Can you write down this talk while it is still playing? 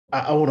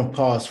I want to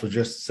pause for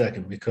just a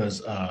second because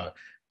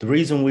the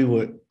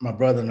reason my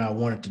brother and I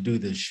wanted to do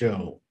this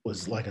show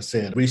was, like I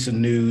said, recent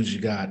news.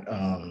 You got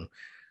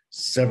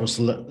several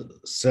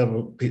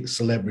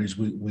celebrities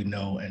we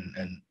know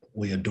and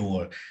we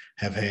adore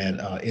have had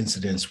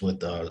incidents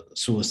with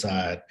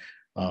suicide.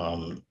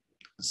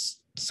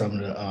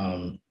 Some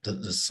of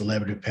the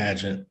celebrity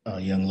pageant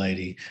young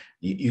lady,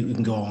 you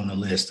can go on the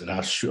list, and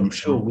I'm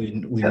sure we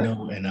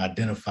know and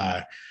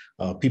identify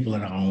people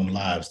in our own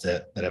lives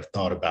that have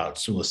thought about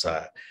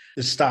suicide.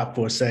 Let's stop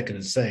for a second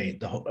and say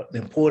the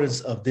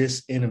importance of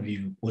this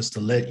interview was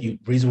to let you.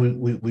 Reason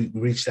we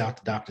reached out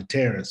to Dr.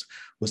 Terrence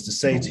was to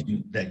say to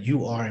you that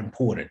you are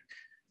important.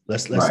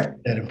 Let's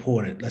get that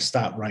important. Let's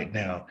stop right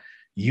now.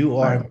 You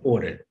are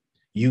important.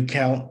 You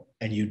count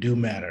and you do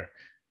matter.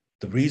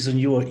 The reason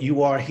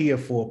you are here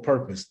for a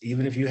purpose,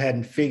 even if you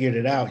hadn't figured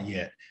it out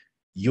yet,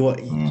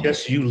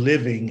 just you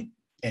living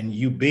and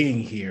you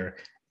being here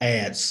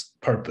adds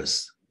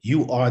purpose.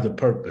 You are the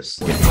purpose.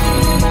 4, 3, 2, 1.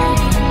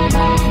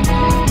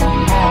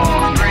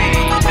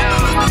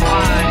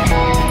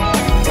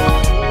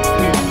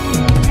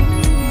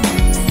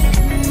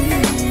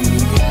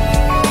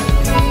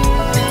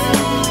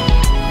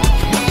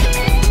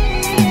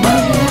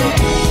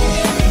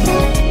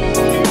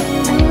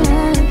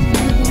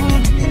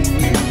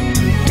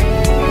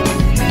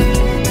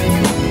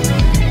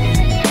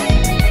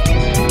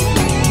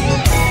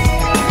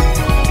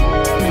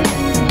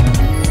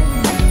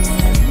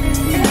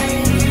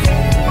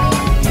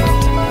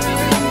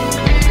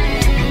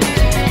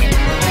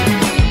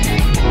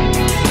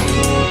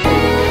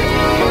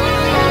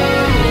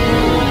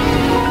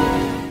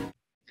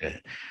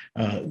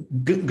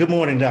 Good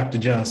morning, Dr.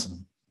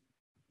 Johnson.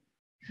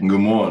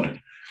 Good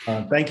morning.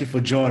 Thank you for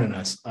joining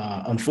us.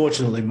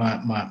 Unfortunately,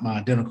 my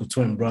identical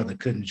twin brother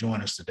couldn't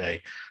join us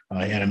today.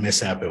 He had a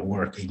mishap at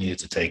work he needed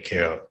to take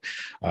care of.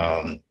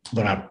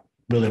 But I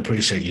really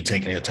appreciate you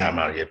taking your time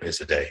out of your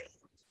busy day.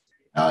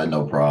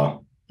 No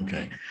problem.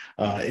 Okay.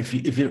 If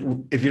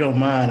you don't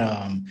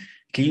mind,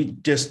 can you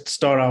just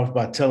start off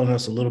by telling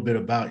us a little bit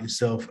about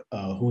yourself,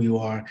 who you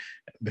are,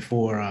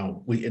 before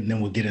and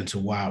then we'll get into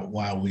why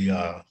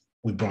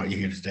we brought you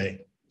here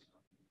today.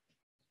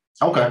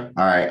 Okay.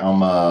 All right.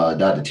 I'm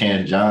Dr.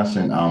 Terrence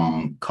Johnson.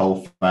 I'm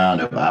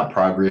co-founder of Our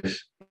Progress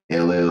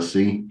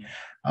LLC.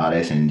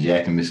 That's in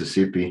Jackson,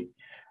 Mississippi.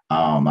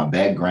 My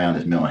background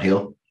is mental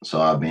health. So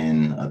I've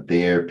been a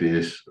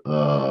therapist,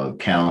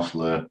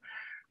 counselor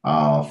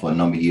for a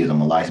number of years.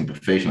 I'm a licensed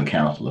professional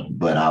counselor,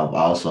 but I've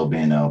also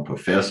been a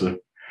professor.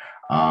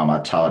 I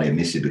taught at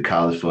Mississippi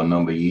College for a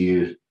number of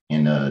years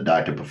in the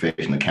Doctor of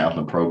Professional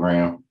Counseling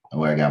program,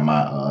 where I got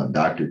my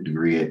doctorate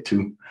degree at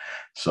too.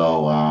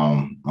 So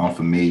I'm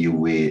familiar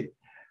with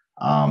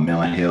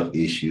mental health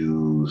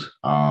issues,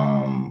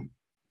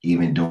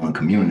 even doing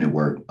community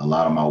work. A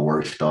lot of my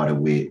work started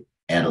with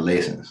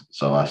adolescents.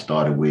 So I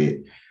started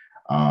with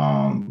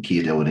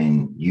kids that were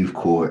in youth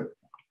court,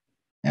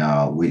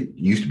 which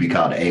used to be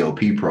called the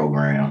AOP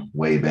program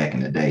way back in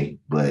the day.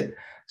 But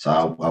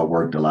so I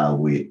worked a lot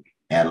with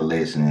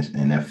adolescents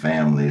and their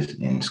families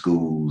in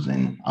schools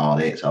and all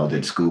that. So I was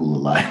at school a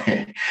lot.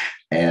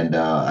 And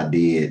I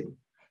did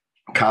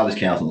college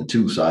counseling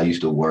too. So I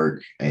used to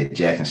work at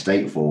Jackson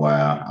State for a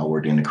while. I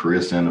worked in the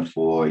Career Center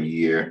for a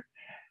year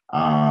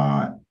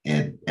as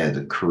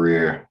a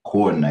career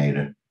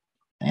coordinator.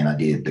 And I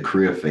did the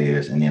career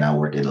fairs. And then I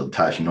worked at the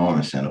Tasha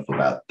Norman Center for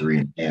about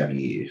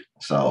 3.5 years.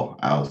 So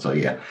I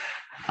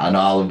know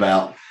all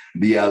about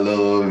I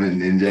Love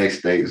in Jackson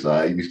State. So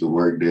I used to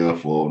work there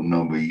for a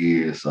number of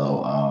years.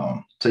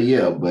 But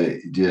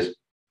just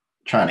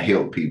trying to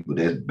help people.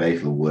 That's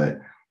basically what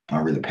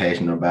I'm really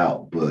passionate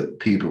about, but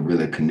people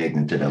really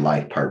connecting to their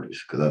life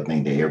purpose, because I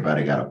think that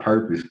everybody got a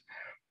purpose.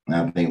 And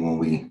I think when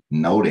we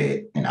know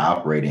that and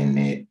operate in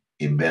that,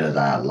 it betters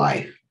our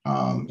life.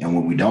 And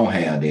when we don't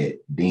have that,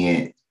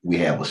 then we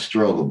have a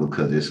struggle,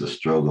 because it's a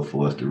struggle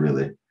for us to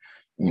really,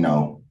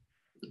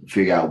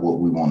 figure out what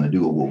we want to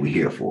do or what we're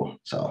here for.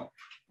 So,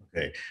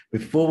 okay,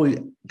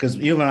 because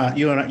you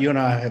and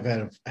I have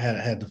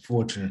had the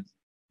fortunate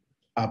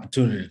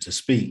opportunity to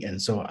speak,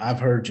 and so I've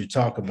heard you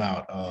talk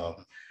about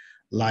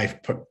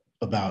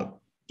about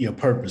your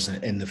purpose,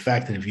 and the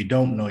fact that if you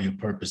don't know your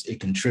purpose, it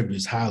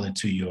contributes highly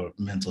to your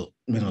mental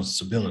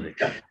stability.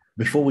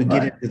 Before we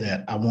get into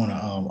that, I want to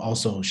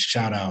also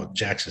shout out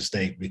Jackson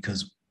State,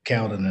 because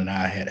Calvin and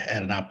I had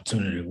an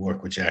opportunity to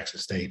work with Jackson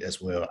State as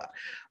well.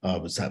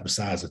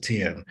 Besides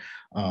attend,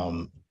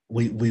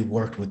 we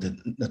worked with the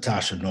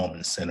Natasha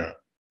Norman Center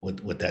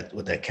with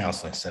that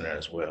counseling center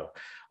as well,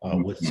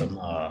 with some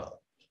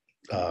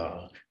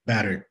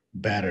battered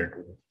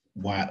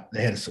wife.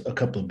 They had a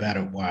couple of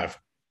battered wife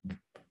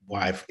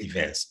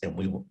events, and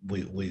we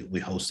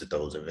hosted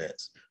those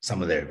events,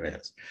 some of their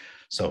events.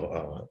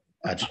 So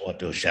I just want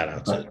to do a shout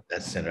out to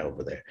that center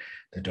over there.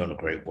 They're doing a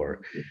great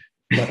work.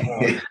 But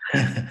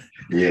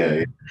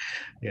yeah.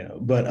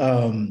 But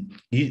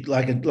you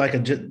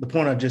the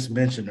point I just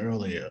mentioned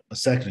earlier a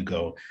second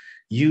ago,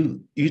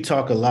 you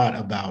talk a lot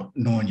about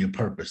knowing your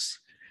purpose.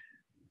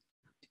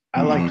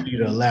 I'd like for you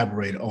to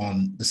elaborate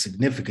on the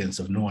significance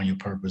of knowing your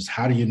purpose.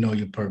 How do you know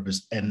your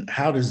purpose, and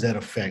how does that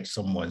affect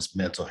someone's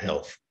mental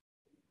health?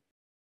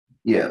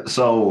 Yeah.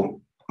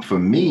 So for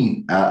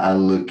me, I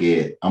look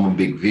at, I'm a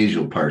big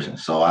visual person.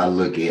 So I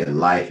look at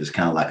life as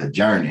kind of like a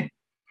journey.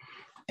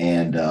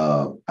 And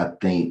I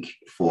think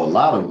for a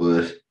lot of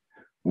us,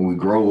 when we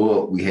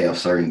grow up, we have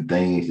certain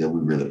things that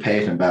we're really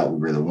passionate about, we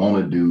really want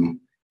to do.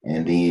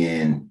 And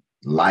then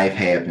life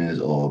happens,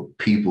 or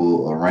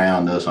people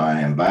around us or our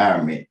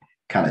environment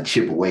kind of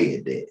chip away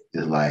at that.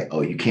 It's like,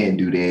 oh, you can't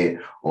do that,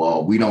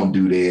 or we don't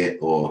do that,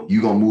 or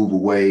you're going to move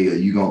away, or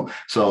you're going to.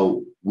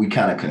 So we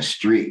kind of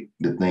constrict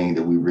the thing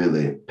that we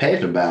really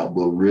passionate about,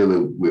 but really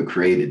we're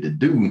created to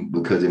do,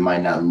 because it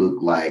might not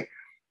look like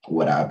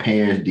what our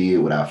parents did,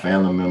 what our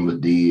family members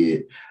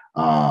did,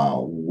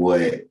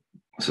 what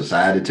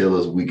society tell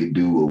us we could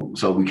do.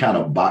 So we kind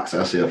of box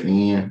ourselves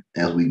in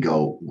as we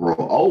grow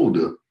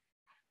older,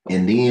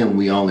 and then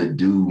we only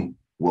do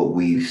what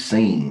we've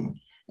seen.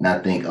 And I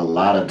think a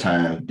lot of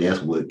times that's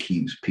what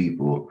keeps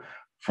people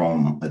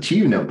from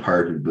achieving their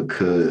purpose,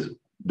 because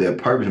their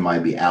purpose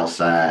might be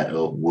outside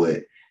of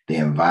what the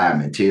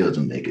environment tells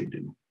them they could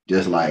do.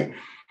 Just like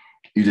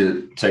you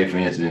just say, for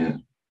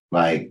instance,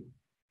 like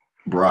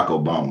Barack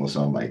Obama or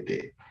something like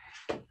that.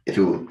 If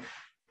it was,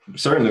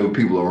 certainly there were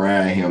people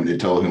around him that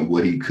told him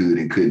what he could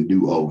and couldn't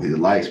do over his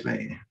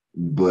lifespan.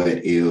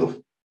 But if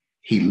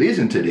he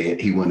listened to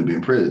that, he wouldn't have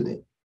been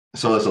president.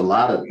 So it's a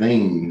lot of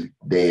things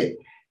that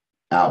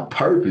our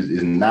purpose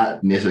is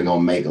not necessarily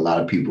going to make a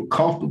lot of people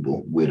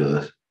comfortable with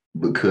us,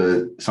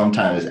 because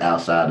sometimes it's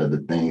outside of the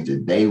things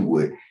that they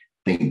would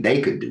think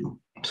they could do.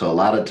 So a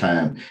lot of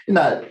times, it's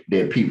not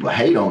that people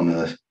hate on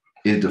us,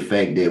 it's the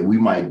fact that we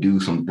might do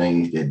some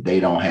things that they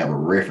don't have a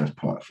reference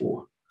point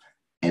for.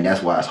 And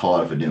that's why it's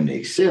harder for them to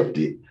accept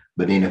it.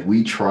 But then if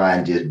we try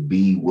and just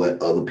be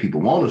what other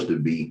people want us to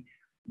be,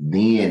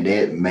 then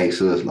that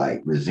makes us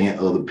like resent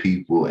other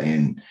people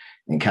and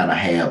kind of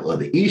have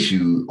other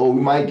issues, or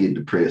we might get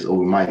depressed, or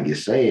we might get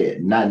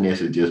sad, not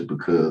necessarily just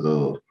because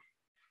of,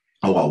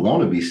 oh, I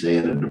want to be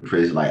sad or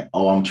depressed, like,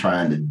 oh, I'm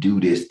trying to do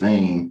this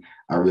thing.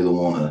 I really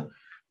want to,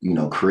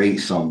 create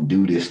something,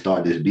 do this,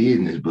 start this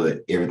business,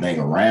 but everything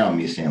around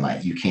me is saying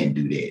like, you can't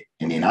do that.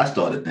 And then I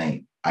start to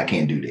think, I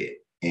can't do that.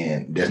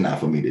 And that's not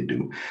for me to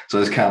do. So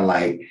it's kind of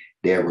like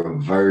that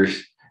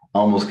reverse,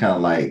 almost kind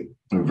of like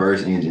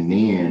reverse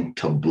engineering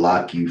to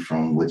block you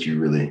from what you're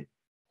really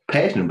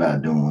passionate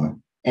about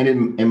doing.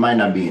 And it might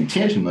not be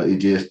intentional. It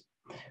just,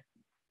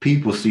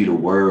 people see the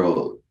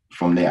world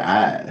from their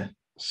eyes.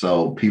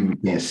 So people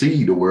can't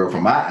see the world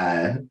from my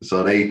eyes.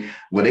 So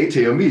what they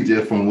tell me is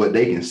just from what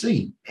they can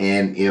see.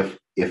 And if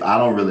I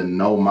don't really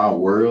know my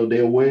world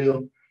that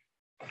well,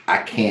 I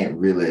can't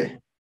really,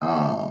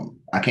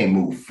 I can't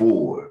move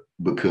forward,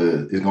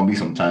 because it's going to be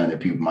some time that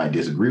people might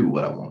disagree with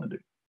what I want to do.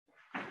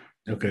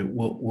 Okay.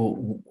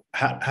 Well,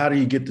 how do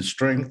you get the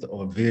strength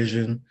or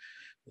vision,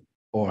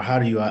 or how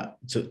do you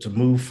to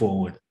move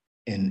forward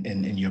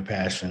in your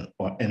passion,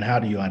 and how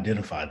do you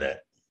identify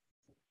that?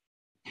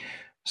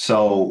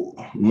 So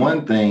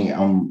one thing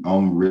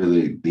I'm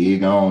really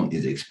big on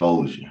is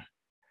exposure.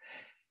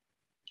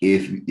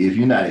 If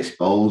you're not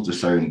exposed to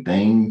certain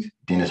things,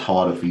 then it's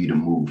harder for you to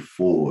move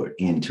forward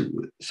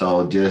into it.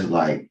 So just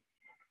like,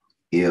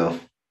 if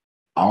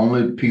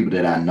only people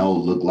that I know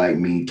look like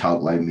me,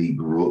 talk like me,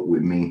 grew up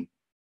with me,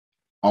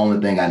 only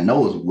thing I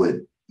know is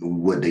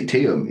what they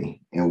tell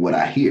me and what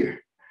I hear.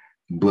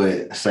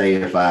 But say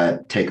if I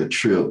take a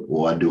trip,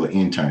 or I do an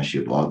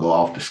internship, or I go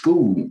off to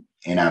school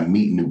and I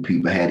meet new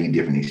people, have these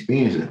different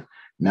experiences,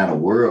 now the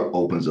world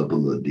opens up a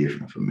little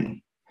different for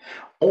me.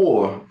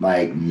 Or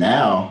like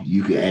now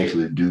you can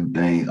actually do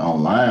things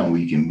online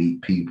where you can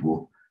meet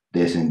people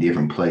that's in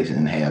different places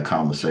and have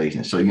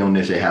conversations. So you don't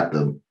necessarily have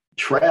to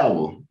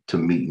travel to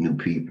meet new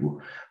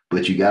people,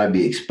 but you got to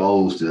be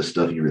exposed to the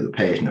stuff you're really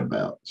passionate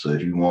about. So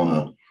if you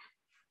want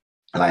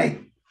to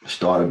like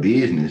start a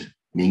business,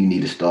 then you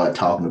need to start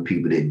talking to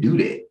people that do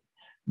that,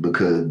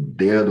 because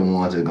they're the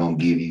ones that are going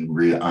to give you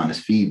real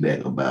honest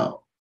feedback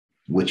about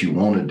what you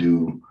want to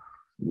do,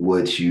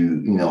 what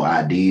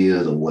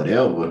ideas or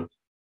whatever.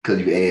 Because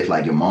you ask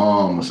like your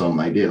mom or something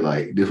like that,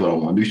 like, this is what I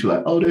want to do. She's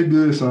like, oh, that's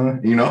good, son.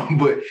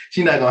 But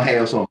she's not going to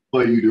have something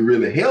for you to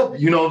really help,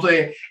 you know what I'm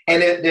saying?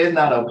 And there's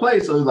not a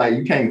place. So it's like,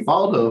 you can't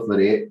fault her for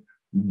that,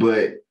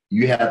 but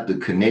you have to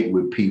connect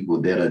with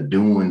people that are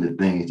doing the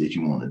things that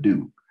you want to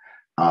do.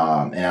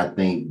 And I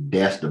think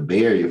that's the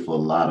barrier for a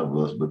lot of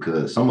us,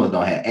 because some of us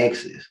don't have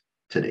access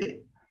to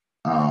that.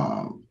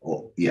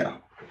 Yeah.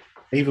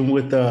 Even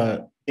with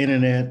the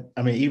internet,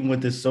 I mean, even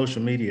with this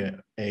social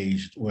media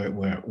age,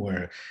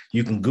 where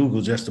you can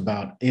Google just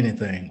about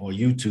anything, or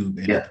YouTube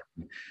anything.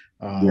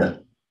 Yeah.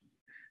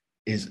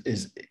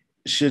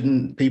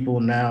 Shouldn't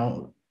people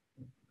now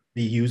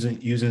be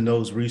using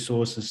those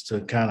resources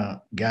to kind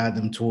of guide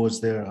them towards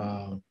their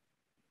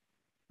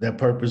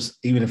purpose?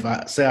 Even if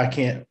I say I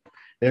can't,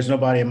 there's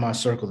nobody in my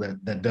circle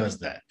that does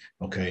that.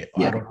 Okay.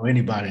 Yeah. I don't know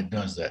anybody that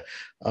does that.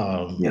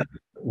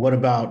 What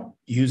about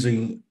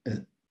using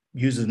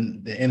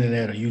using the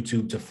internet or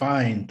YouTube to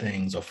find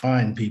things or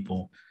find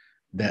people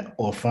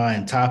or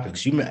find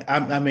topics.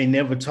 I may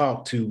never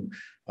talk to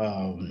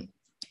um,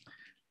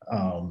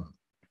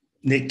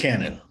 Nick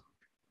Cannon,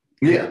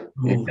 Yeah.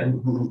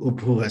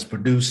 who has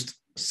produced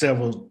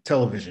several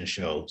television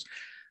shows.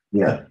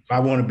 Yeah. But if I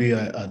want to be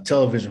a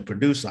television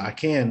producer, I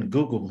can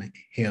Google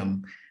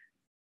him.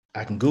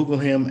 I can Google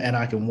him and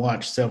I can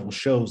watch several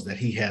shows that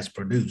he has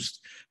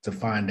produced to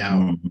find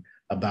out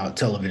about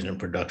television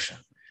production.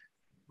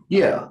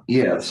 Yeah.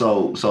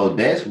 So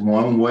that's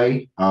one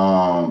way.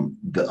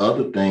 The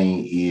other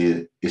thing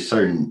is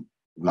certain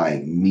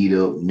like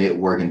meetup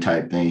networking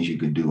type things you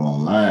could do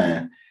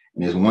online.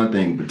 And there's one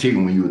thing,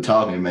 particularly when you were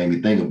talking, it made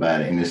me think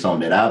about it. And it's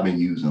something that I've been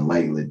using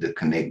lately to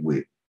connect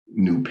with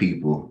new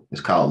people.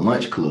 It's called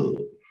Lunch Club.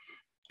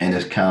 And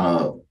it's kind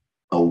of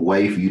a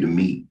way for you to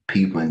meet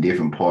people in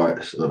different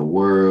parts of the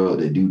world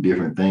that do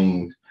different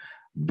things.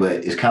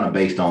 But it's kind of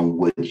based on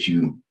what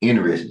you're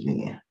interested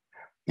in.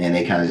 And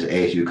they kind of just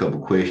ask you a couple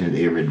questions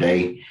every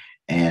day.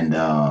 And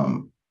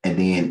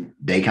then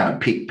they kind of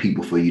pick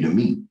people for you to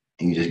meet.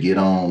 And you just get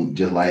on,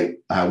 just like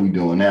how we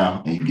doing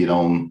now, and you get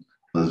on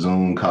a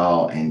Zoom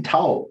call and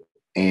talk.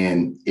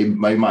 And it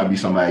might be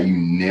somebody you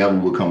never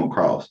would come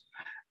across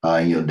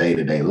in your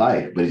day-to-day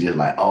life. But it's just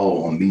like,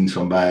 oh, I'm meeting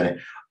somebody.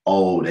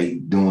 Oh, they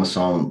doing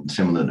something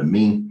similar to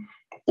me.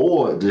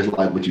 Or just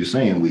like what you're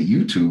saying with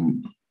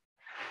YouTube,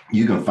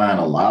 you can find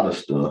a lot of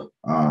stuff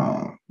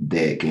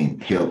that can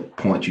help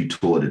point you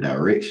toward a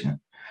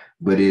direction.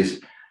 But it's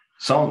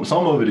some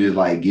of it is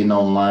like getting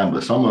online,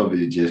 but some of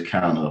it is just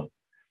kind of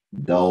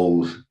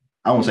those,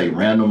 I won't say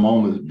random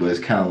moments, but it's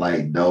kind of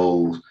like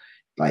those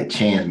like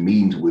chance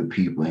meetings with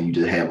people, and you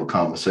just have a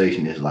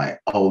conversation. It's like,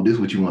 oh, this is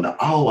what you want to,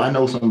 oh, I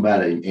know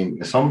somebody.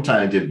 And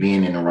sometimes just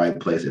being in the right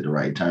place at the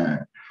right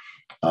time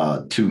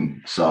too.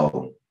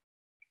 So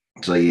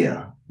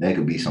yeah, that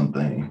could be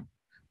something.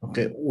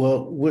 Okay,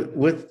 well,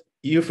 with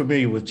you're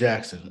familiar with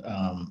Jackson,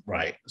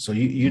 right? So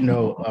you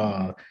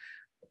know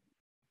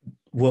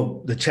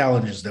well the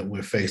challenges that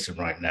we're facing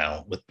right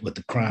now with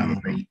the crime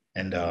rate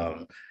and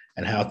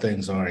how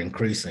things are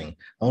increasing.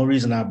 The only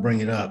reason I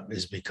bring it up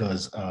is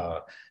because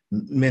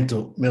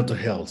mental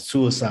health,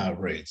 suicide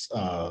rates,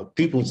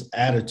 people's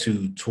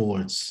attitude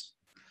towards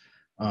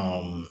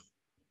the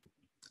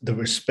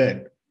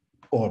respect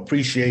or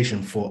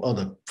appreciation for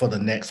the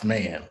next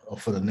man or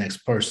for the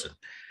next person.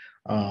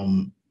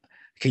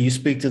 Can you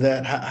speak to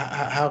that?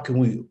 How can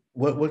we?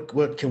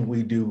 What can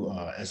we do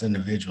as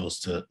individuals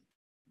to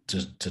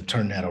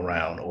turn that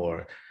around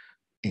or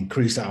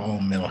increase our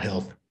own mental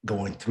health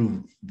going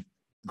through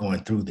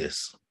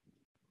this?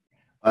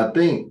 I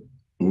think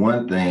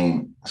one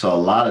thing. So a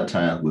lot of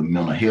times with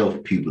mental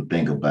health, people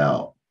think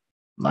about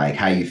like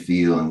how you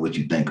feel and what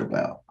you think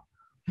about.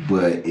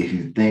 But if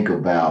you think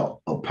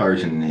about a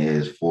person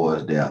as far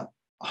as their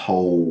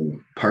whole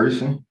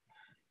person,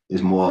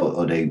 it's more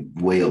of their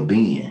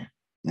well-being.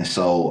 And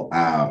so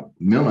our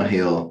mental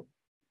health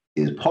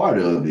is part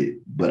of it,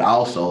 but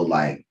also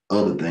like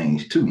other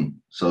things too.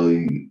 So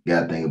you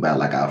got to think about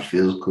like our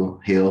physical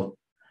health.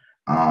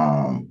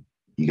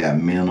 You got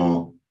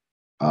mental,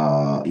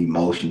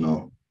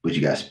 emotional, but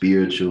you got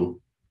spiritual,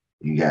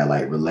 you got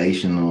like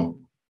relational,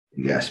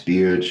 you got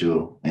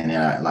spiritual, and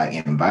then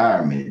like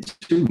environment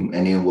too.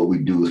 And then what we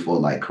do is for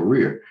like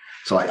career.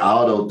 So like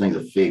all those things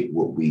affect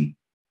what we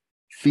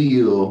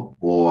feel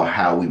or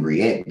how we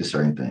react to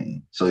certain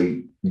things. So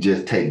you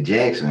just take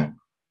Jackson.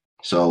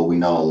 So we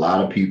know a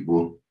lot of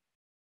people,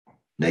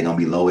 they're gonna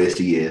be low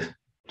SES.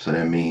 So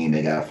that means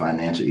they got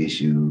financial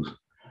issues.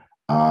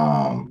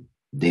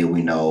 Then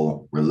we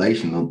know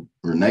relationally,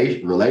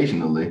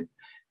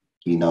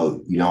 you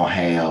know, you don't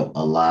have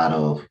a lot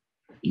of,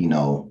 you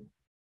know,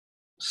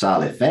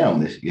 solid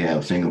families. You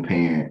have single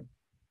parent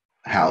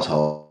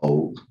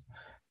households.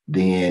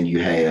 Then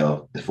you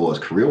have, as far as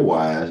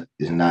career-wise,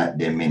 it's not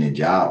that many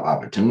job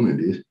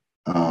opportunities.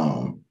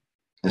 And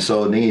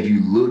so then if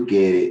you look at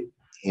it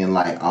in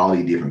like all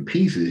these different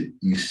pieces,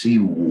 you see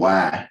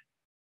why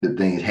the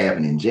things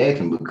happen in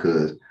Jackson,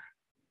 because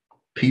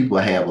people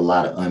have a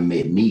lot of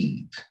unmet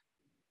needs.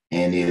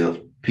 And if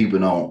people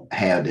don't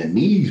have their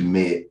needs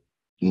met,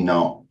 you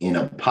know, in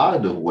a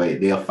positive way,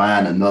 they'll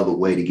find another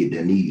way to get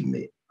their needs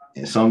met.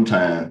 And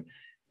sometimes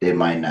they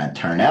might not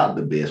turn out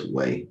the best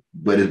way,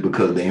 but it's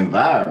because the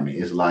environment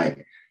is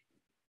like,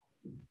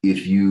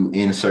 if you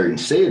in certain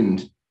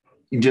settings,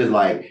 just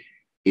like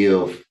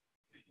if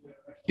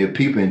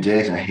people in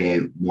Jackson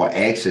had more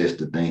access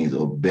to things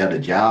or better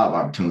job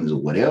opportunities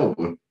or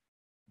whatever,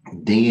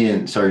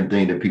 then certain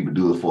things that people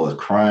do as far as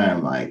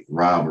crime, like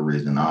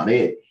robberies and all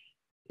that,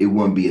 it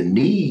wouldn't be a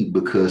need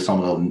because some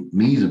of those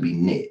needs would be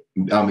met.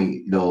 I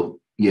mean, those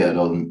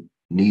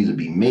needs would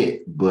be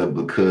met, but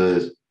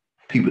because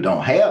people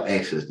don't have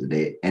access to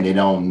that and they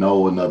don't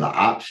know another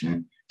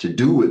option to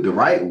do it the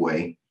right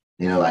way,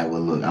 you know, like, well,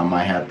 look, I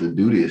might have to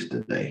do this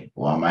today,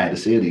 or I might have to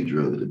sell these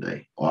drugs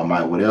today, or I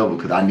might whatever,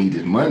 because I need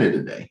this money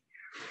today.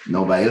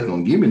 Nobody else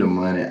gonna give me the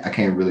money. I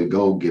can't really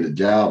go get a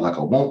job like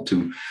I want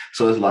to.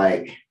 So it's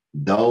like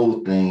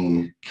those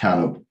things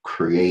kind of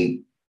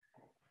create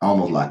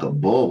almost like a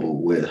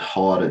bubble where it's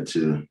harder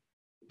to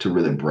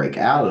really break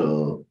out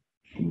of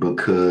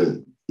because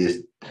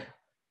it's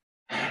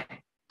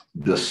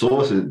the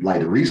sources,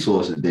 like the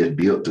resources that's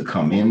built to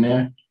come in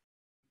there,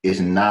 is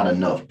not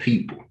enough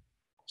people.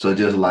 So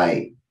just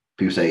like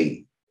people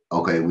say,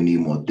 okay, we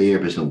need more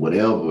therapists or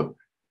whatever,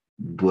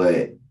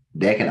 but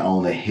that can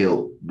only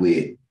help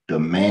with the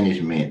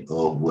management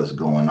of what's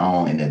going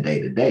on in the day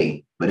to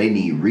day. But they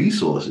need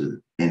resources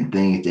and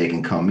things that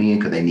can come in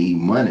because they need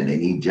money, they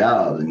need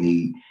jobs, they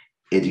need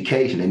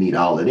education, they need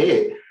all of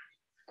that.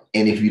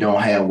 And if you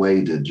don't have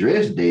ways to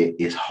address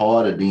that, it's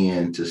harder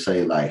then to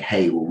say like,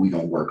 hey, well, we're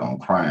gonna work on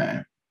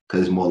crime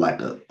because it's more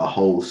like a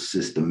whole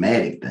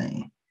systematic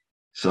thing.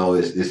 So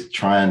it's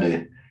trying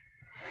to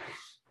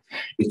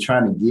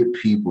get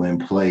people in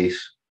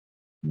place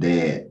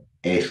that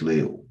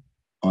actually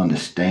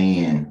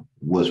understand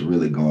what's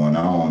really going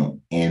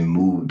on and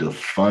move the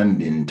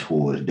funding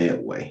towards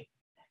that way.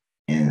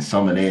 And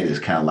some of that is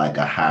kind of like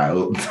a higher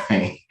up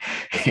thing.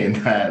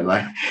 And not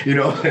like,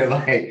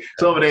 like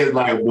some of that is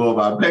like above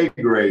our pay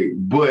grade,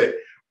 but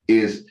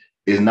it's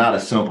not a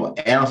simple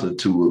answer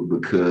to it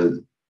because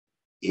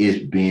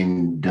it's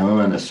been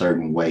done a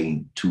certain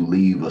way to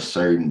leave a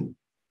certain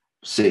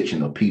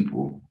section of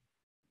people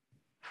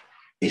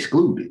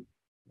excluded.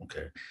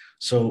 Okay.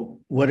 So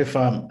what if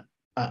I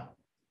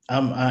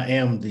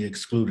am the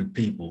excluded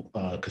people?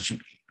 Because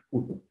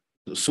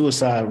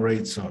suicide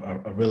rates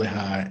are really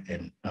high,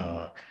 and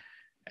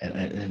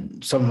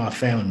some of my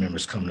family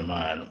members come to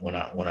mind when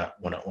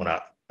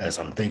I as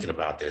I'm thinking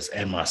about this,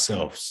 and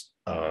myself,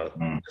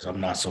 because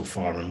I'm not so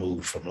far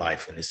removed from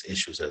life and its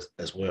issues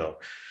as well.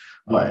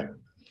 Right.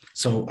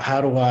 So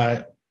how do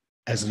I,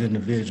 as an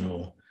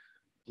individual,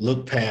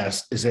 look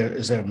past? Is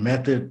there a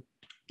method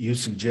you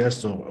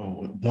suggest or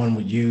one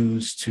would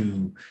use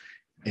to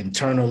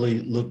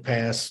internally look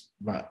past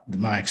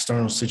my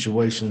external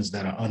situations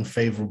that are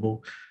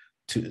unfavorable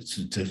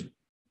to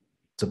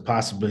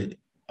possibly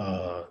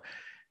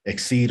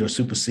exceed or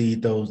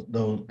supersede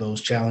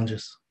those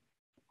challenges?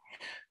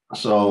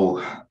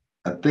 So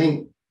I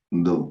think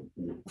the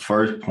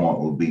first point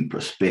would be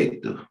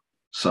perspective.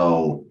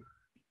 So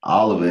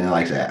all of it, and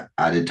like I said,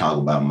 I did talk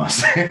about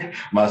myself.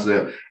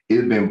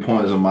 It's been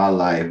points in my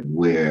life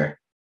where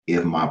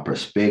if my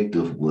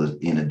perspective was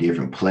in a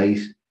different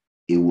place,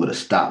 it would have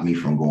stopped me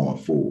from going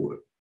forward.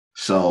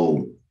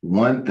 So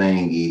one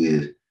thing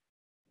is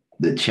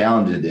the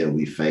challenges that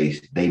we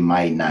face, they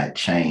might not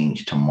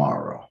change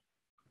tomorrow.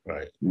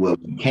 Right. What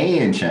we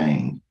can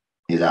change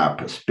is our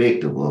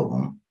perspective of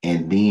them,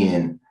 and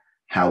then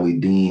how we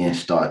then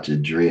start to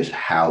address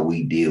how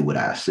we deal with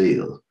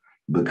ourselves.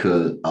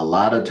 Because a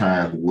lot of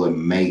times what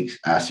makes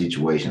our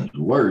situations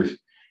worse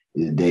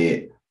is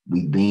that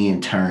we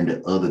then turn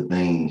to other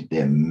things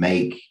that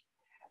make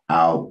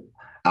our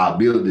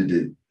ability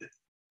to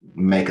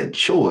make a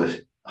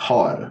choice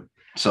harder.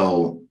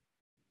 So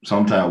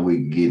sometimes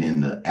we get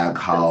into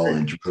alcohol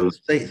and drugs.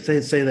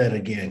 Say that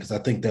again, because I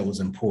think that was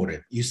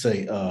important. You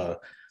say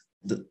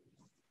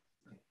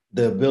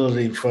the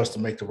ability for us to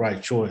make the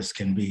right choice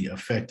can be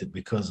affected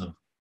because of.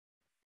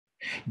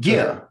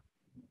 Yeah.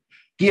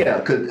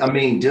 Because I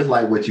mean, just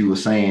like what you were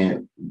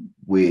saying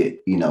with,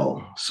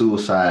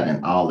 suicide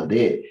and all of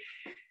that,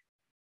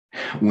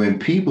 when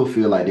people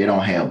feel like they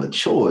don't have a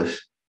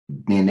choice,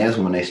 then that's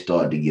when they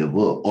start to give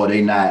up or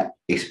they're not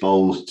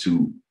exposed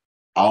to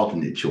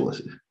alternate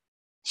choices.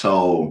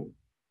 So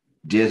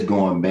just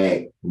going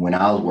back when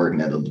I was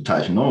working at the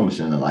Latasha Norman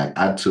Center, like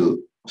I took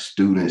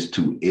students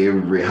to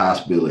every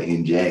hospital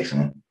in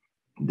Jackson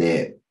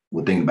that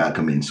would think about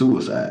committing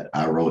suicide.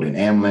 I rode in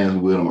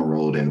ambulance with them. I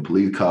rode in the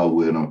police car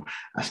with them.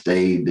 I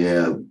stayed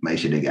there, made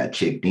sure they got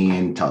checked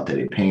in, talked to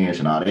their parents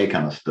and all that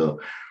kind of stuff.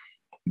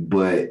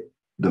 But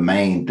the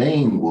main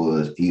thing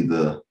was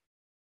either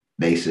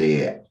they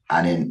said,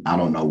 I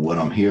don't know what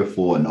I'm here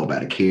for.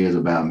 Nobody cares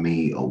about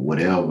me or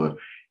whatever.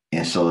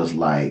 And so it's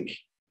like,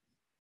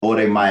 or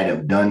they might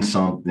have done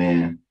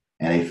something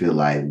and they feel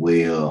like,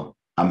 well,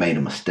 I made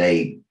a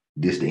mistake.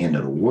 This is the end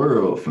of the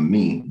world for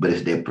me, but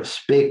it's their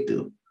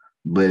perspective.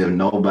 But if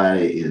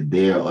nobody is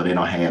there or they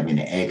don't have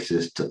any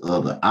access to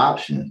other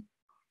options,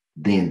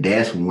 then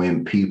that's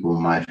when people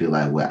might feel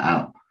like,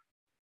 well,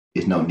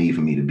 it's no need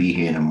for me to be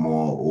here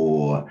anymore,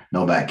 or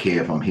nobody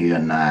cares if I'm here or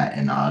not,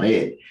 and all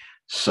that.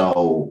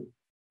 So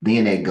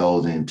then that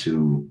goes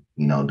into,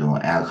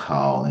 doing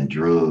alcohol and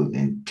drugs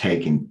and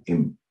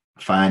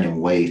finding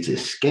ways to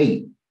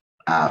escape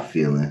our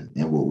feelings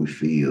and what we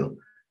feel,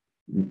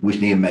 which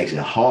then makes it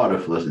harder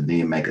for us to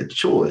then make a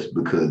choice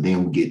because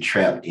then we get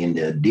trapped in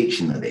the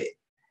addiction of that.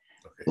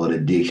 Okay. Or the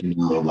addiction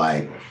of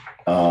like,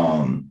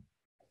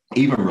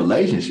 even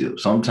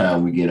relationships.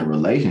 Sometimes we get in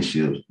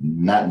relationships,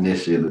 not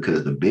necessarily because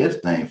it's the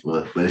best thing for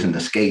us, but it's an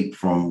escape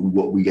from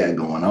what we got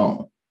going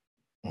on.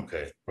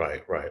 Okay,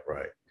 right.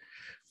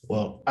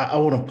 Well, I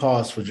want to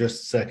pause for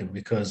just a second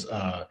because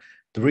the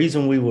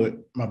reason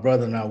my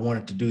brother and I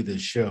wanted to do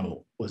this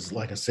show was,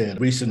 like I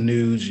said, recent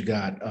news. You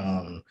got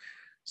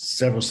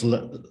several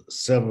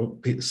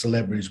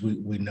celebrities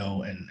we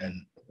know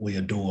and we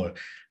adore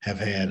have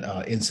had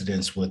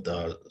incidents with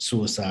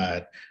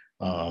suicide.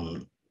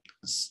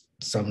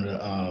 Some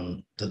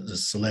of the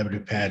celebrity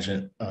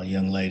pageant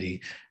young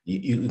lady,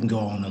 you can go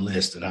on the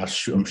list, and I'm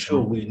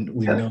sure we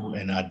know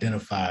and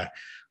identify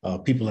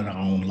people in our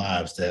own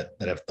lives that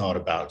have thought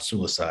about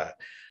suicide.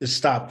 Let's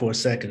stop for a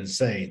second and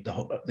say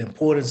the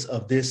importance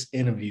of this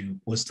interview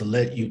was to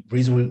let you. The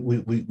reason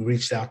we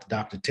reached out to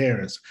Dr.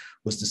 Terrence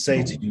was to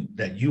say to you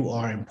that you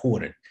are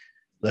important.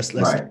 Let's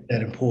Right. make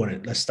that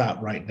important. Let's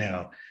stop right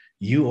now.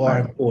 You are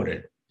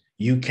important.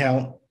 You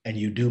count and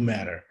you do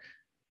matter.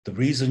 The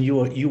reason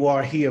you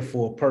are here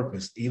for a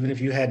purpose, even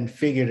if you hadn't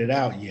figured it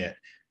out yet,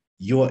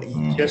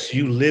 just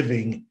you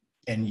living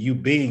and you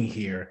being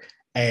here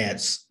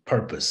adds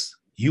purpose.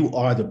 You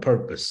are the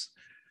purpose.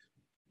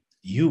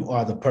 You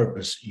are the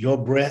purpose. Your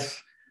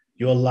breath,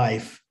 your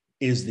life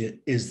is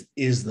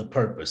the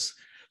purpose.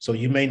 So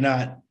you may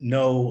not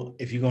know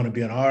if you're going to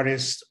be an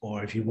artist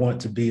or if you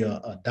want to be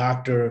a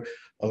doctor,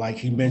 or like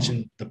he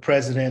mentioned, the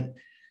president.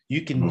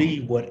 You can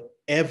be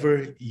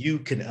whatever you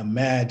can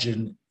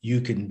imagine you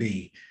can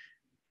be,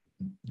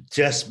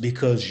 just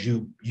because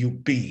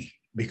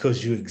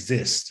because you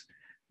exist.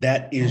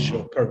 That is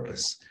your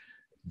purpose.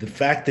 The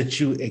fact that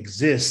you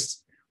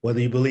exist, whether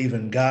you believe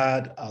in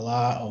God,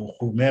 Allah, or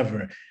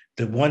whomever,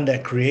 the one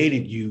that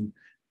created you,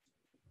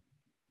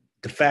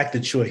 the fact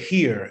that you're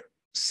here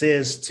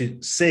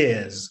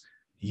says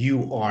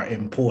you are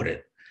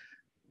important.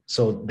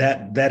 So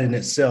that in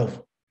itself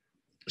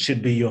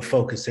should be your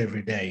focus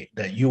every day,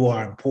 that you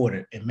are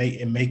important, and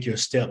make your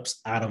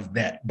steps out of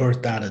that,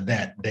 birthed out of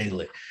that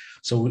daily.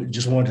 So we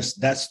just wanted to,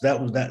 that's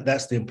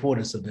the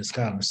importance of this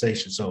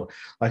conversation. So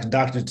like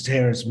Dr.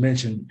 Terrence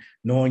mentioned,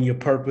 knowing your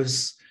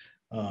purpose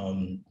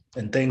and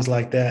things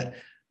like that,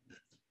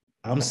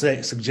 I'm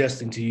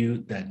suggesting to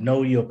you that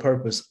know your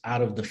purpose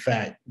out of the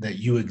fact that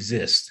you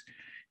exist.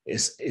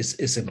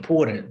 It's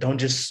important. Don't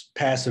just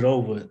pass it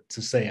over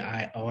to say,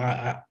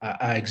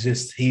 I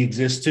exist. He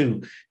exists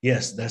too.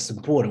 Yes, that's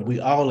important. We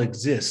all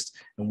exist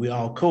and we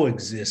all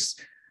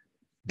coexist.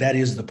 That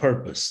is the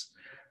purpose.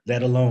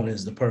 That alone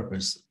is the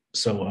purpose.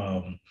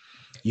 So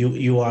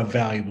you are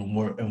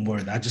valuable and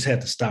worth. I just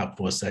had to stop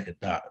for a second,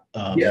 Doc.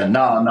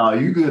 No,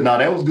 you good. No,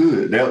 that was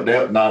good.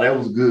 That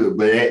was good.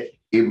 But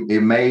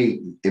it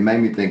made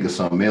me think of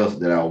something else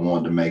that I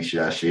wanted to make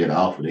sure I shared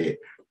off of that.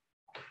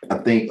 I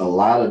think a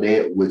lot of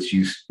that, what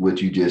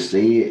you just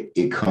said,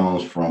 it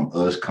comes from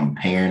us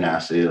comparing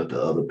ourselves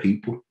to other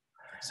people.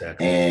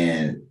 Exactly.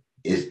 And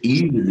it's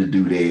easy to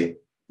do that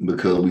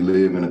because we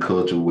live in a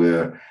culture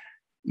where,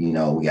 we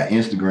got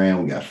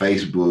Instagram, we got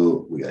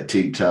Facebook, we got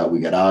TikTok, we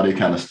got all that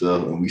kind of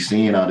stuff. And we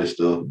seeing all this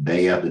stuff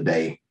day after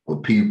day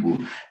of people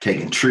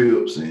taking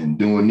trips and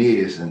doing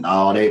this and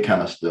all that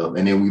kind of stuff.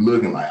 And then we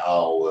looking like,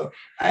 oh, well,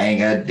 I ain't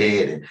got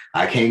that and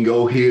I can't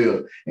go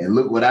here and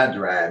look what I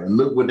drive and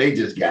look what they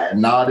just got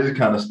and all this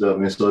kind of stuff.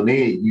 And so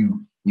then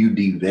you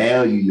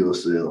devalue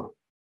yourself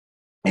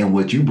and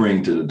what you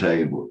bring to the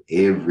table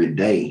every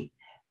day.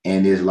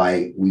 And it's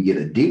like we get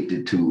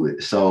addicted to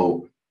it.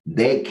 So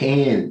that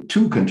can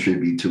too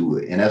contribute to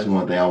it. And that's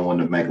one thing I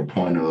wanted to make a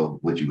point of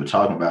what you were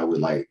talking about with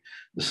like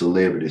the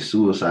celebrity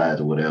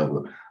suicides or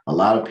whatever. A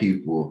lot of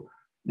people,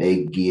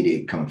 they get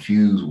it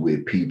confused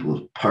with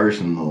people's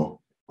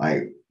personal,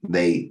 like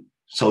they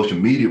social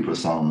media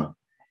persona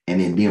and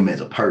then them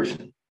as a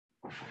person.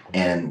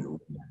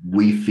 And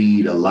we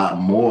feed a lot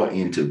more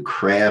into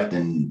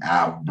crafting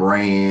our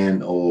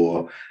brand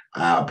or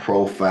our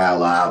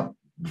profile, our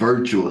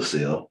virtual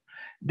self,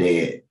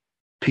 that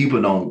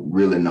people don't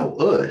really know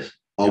us,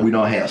 or we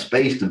don't have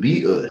space to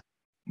be us.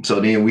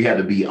 So then we have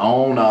to be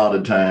on all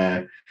the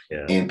time.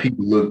 Yeah. And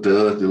people look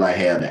to us to like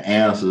have the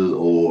answers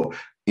or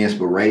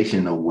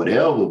inspiration or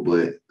whatever.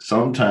 But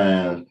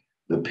sometimes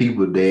the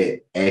people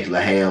that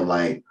actually have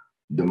like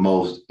the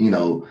most,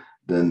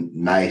 the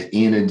nice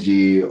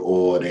energy,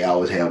 or they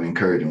always have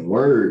encouraging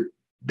word,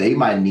 they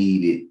might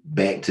need it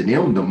back to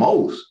them the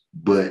most.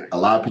 But a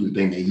lot of people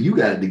think that you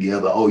got it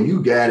together. Oh,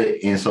 you got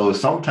it. And so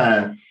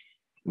sometimes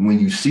when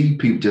you see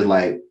people just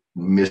like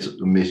Miss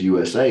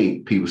USA,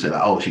 people say,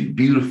 oh, she's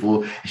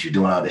beautiful and she's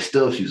doing all this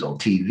stuff. She's on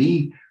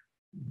TV.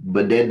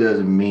 But that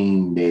doesn't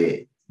mean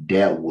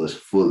that was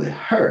fully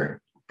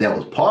her. That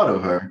was part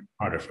of her.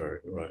 Part of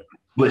her, right.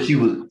 But she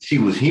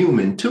was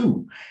human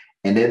too.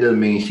 And that doesn't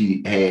mean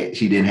she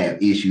didn't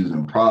have issues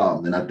and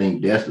problems. And I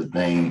think that's the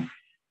thing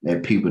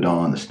that people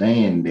don't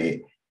understand,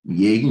 that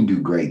yeah, you can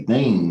do great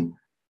things,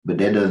 but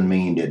that doesn't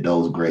mean that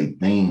those great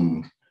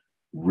things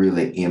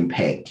really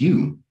impact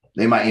you.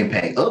 They might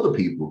impact other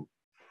people,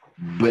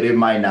 but it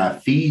might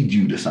not feed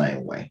you the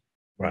same way.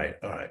 Right.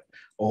 All right.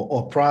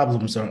 Or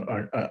problems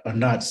are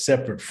not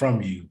separate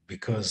from you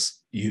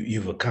because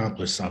you've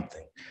accomplished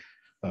something.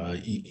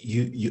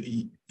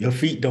 Your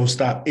feet don't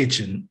stop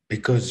itching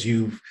because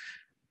you've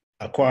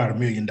acquired $1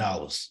 million.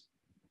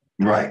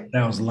 Right.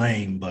 Sounds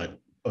lame,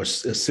 or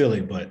silly,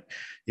 but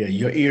yeah,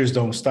 your ears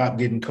don't stop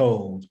getting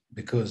cold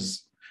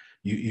because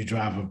you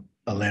drive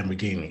a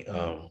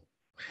Lamborghini.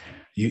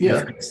 You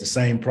face the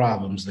same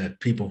problems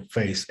that people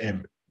face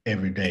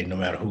every day, no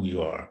matter who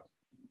you are.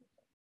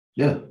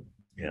 Yeah.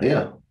 Yeah.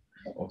 Yeah.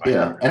 Right.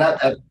 Yeah.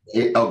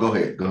 And go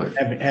ahead. Go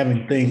ahead.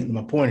 Having things.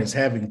 My point is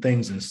having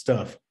things and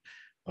stuff.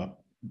 Uh,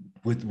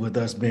 with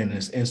us being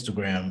this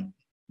Instagram,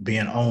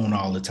 being on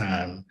all the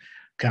time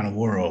kind of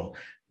world,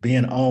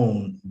 being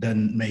on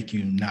doesn't make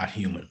you not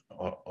human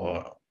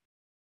or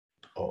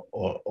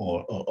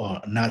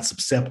not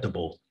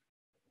susceptible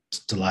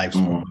to life's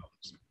problems.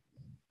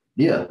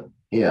 Yeah,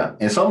 yeah.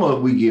 And some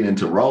of we get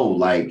into role.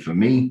 Like for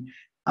me,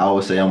 I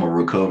would say I'm a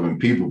recovering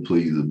people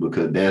pleaser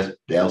because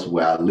that's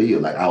where I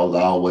live. Like I was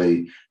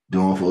always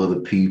doing for other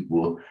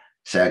people,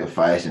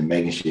 sacrificing,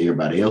 making sure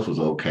everybody else was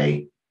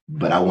okay,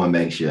 but I want to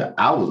make sure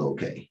I was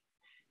okay.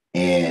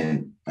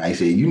 And like I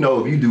said, if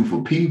you do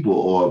for people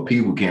or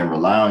people can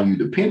rely on you,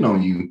 depend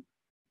on you,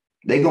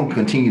 they're gonna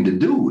continue to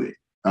do it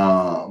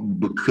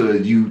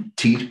because you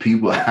teach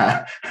people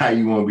how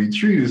you want to be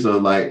treated. So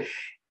like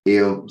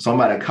if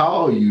somebody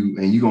call you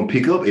and you're gonna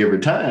pick up every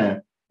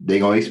time, they're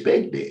gonna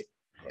expect that.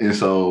 And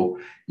so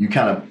you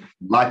kind of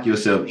lock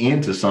yourself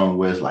into something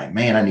where it's like,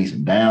 man, I need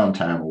some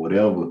downtime or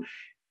whatever.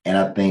 And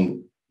I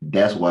think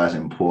that's why it's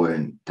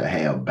important to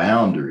have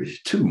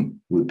boundaries too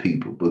with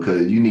people,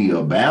 because you need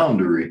a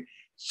boundary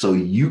so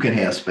you can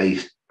have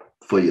space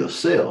for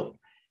yourself.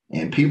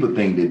 And people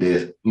think that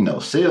that's,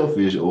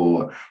 selfish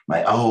or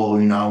like, oh,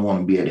 I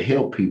want to be able to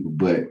help people.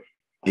 But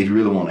if you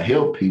really want to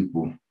help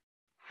people,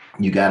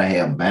 you got to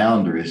have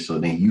boundaries so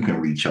then you can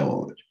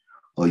recharge,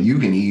 or you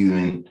can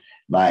even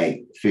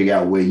like figure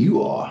out where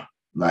you are.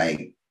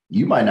 Like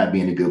you might not be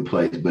in a good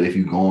place, but if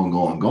you're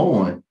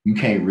going, you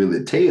can't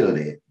really tell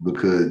that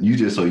because you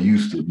just so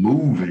used to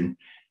moving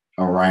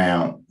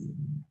around,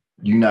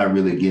 you're not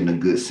really getting a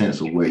good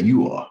sense of where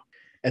you are.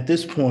 At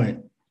this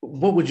point,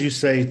 what would you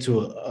say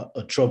to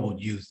a troubled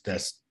youth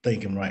that's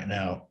thinking right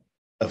now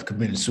of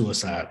committing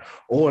suicide,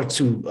 or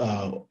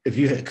to if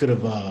you could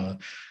have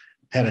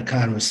had a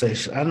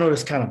conversation? I know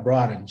it's kind of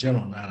broad in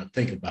general now to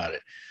think about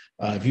it.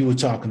 If you were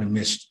talking to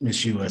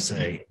Miss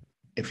USA,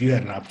 if you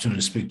had an opportunity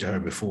to speak to her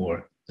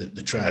before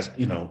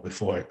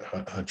before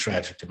her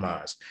tragic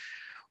demise,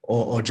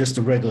 or just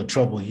a regular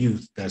troubled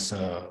youth that's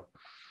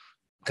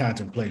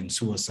contemplating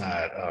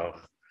suicide.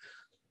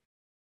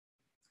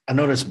 I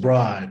know that's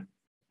broad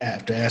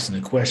after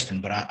asking the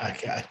question, but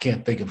I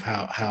can't think of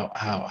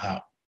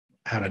how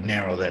to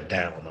narrow that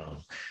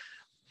down.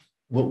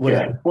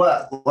 Yeah.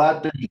 Well,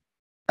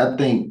 I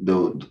think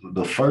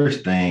the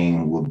first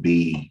thing would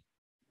be,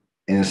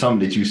 and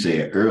something that you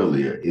said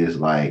earlier is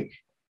like,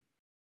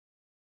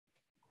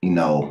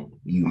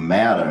 you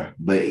matter,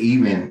 but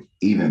even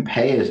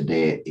past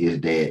that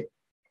is that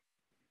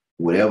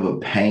whatever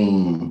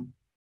pain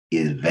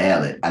is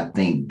valid. I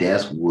think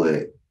that's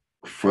what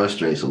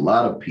frustrates a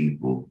lot of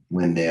people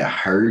when they're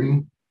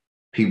hurting.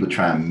 People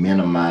try and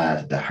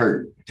minimize the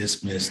hurt,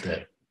 dismiss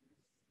that.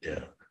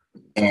 Yeah.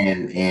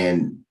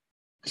 And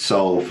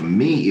so for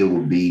me, it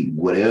would be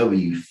whatever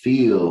you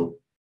feel,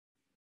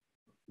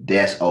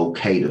 that's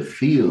okay to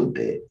feel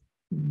that,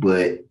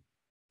 but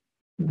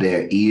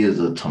there is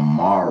a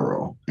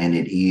tomorrow and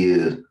it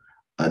is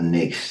a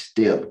next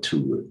step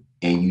to it.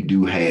 And you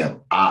do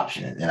have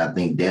options. And I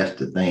think that's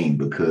the thing,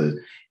 because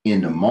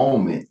in the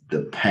moment,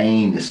 the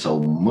pain is so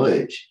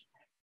much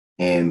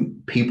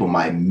and people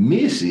might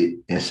miss it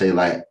and say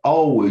like,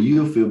 oh, well,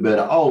 you'll feel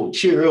better. Oh,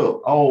 cheer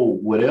up. Oh,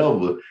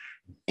 whatever.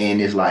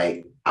 And it's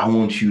like, I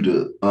want you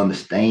to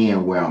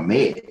understand where I'm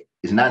at.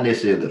 It's not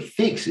necessarily to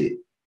fix it,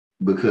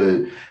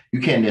 because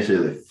you can't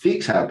necessarily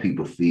fix how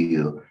people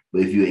feel.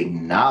 But if you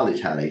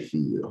acknowledge how they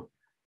feel,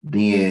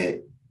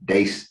 then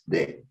they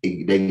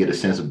get a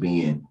sense of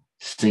being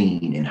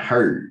seen and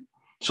heard.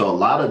 So a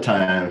lot of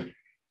times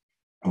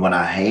when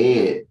I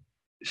had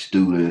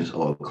students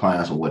or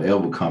clients or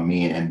whatever come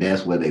in and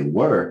that's where they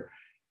were,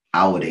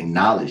 I would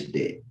acknowledge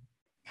that,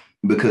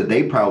 because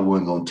they probably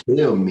weren't going to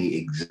tell me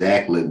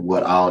exactly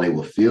what all they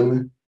were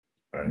feeling,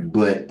 right,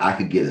 but I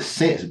could get a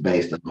sense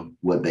based on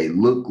what they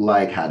looked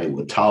like, how they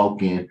were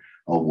talking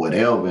or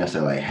whatever, and say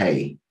like,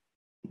 hey,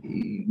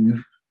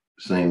 you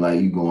seem like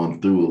you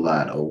going through a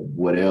lot or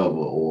whatever,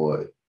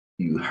 or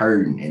you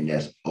hurting, and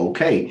that's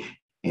okay.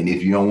 And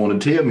if you don't want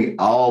to tell me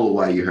all of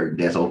why you hurt,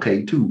 that's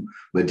okay too.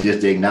 But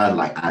just to acknowledge,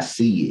 like, I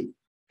see it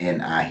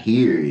and I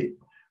hear it.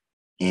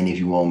 And if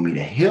you want me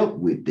to help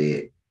with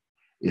that,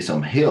 it's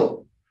some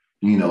help,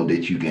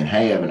 that you can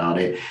have and all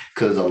that.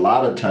 Because a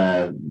lot of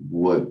times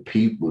what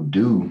people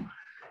do,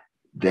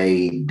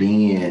 they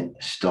then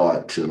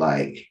start to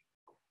like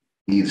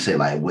either say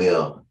like,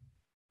 well,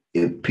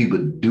 if people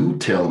do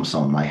tell them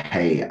something like,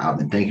 hey, I've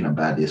been thinking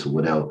about this or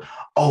whatever.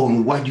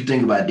 Oh, why'd you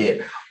think about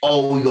that?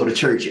 Oh, we go to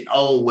church and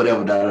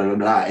whatever, da, da, da,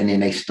 da. And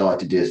then they start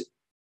to just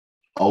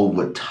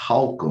over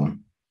talk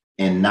them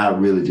and not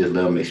really just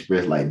let them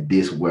express like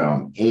this where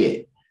I'm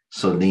at.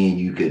 So then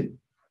you could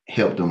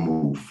help them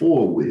move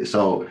forward with it.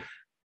 So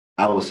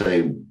I would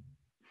say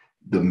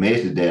the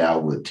message that I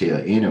would tell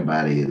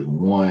anybody is,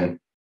 one,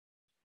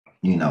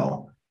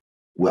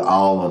 we're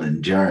all on a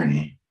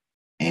journey.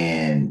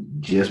 And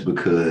just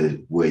because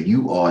where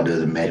you are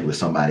doesn't match with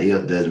somebody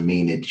else doesn't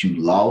mean that you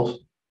lost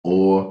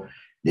or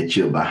that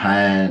you're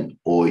behind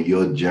or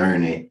your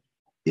journey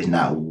it's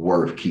not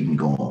worth keeping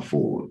going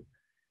forward.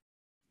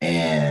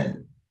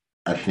 And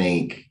I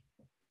think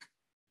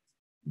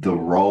the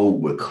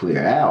road would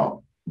clear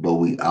out, but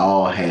we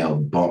all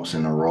have bumps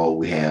in the road.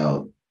 We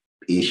have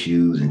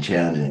issues and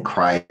challenges and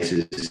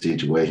crisis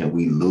situations.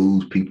 We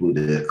lose people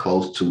that are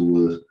close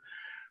to us,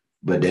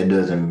 but that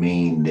doesn't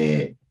mean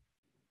that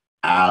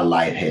our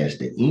life has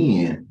to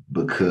end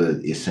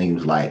because it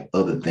seems like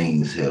other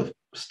things have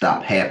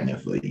stopped happening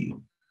for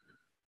you.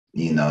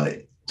 You know,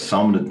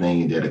 some of the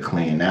things that are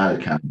clearing out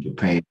is kind of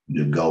preparing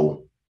you to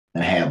go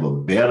and have a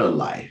better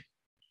life,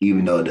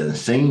 even though it doesn't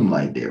seem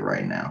like that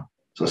right now.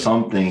 So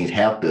some things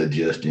have to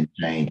adjust and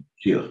change,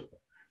 shift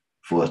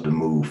for us to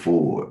move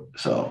forward.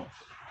 So,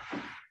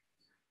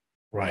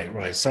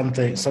 right.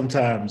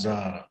 Sometimes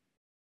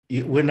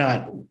we're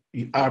not.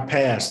 Our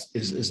past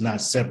is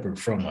not separate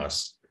from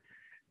us.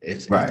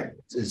 right.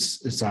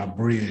 It's our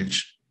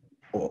bridge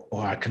or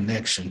our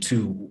connection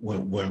to where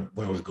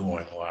we're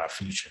going or our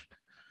future.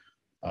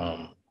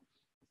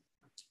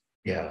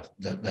 Yeah,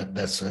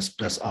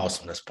 that's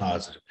awesome. That's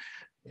positive.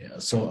 Yeah.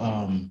 So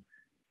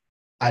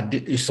I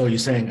did. So you're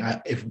saying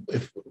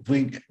if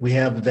we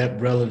have that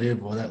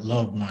relative or that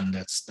loved one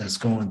that's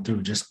going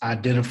through, just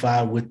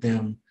identify with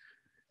them.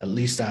 At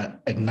least I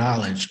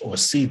acknowledge or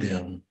see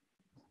them,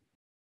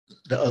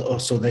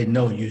 so they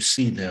know you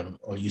see them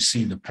or you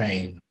see the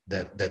pain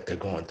that they're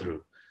going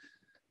through.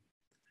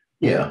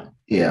 Yeah,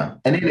 yeah.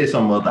 And then there's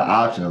some other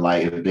options,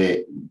 like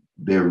if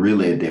they're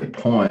really at that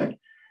point,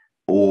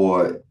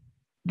 or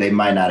they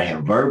might not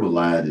have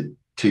verbalized it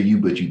to you,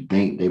 but you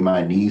think they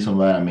might need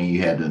somebody. I mean,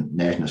 you have the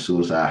National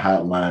Suicide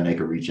Hotline they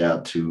could reach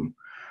out to.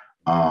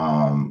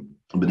 But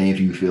then if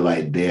you feel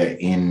like they're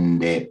in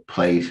that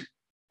place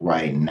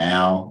right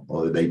now,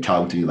 or they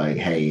talk to you like,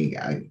 hey,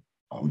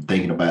 I'm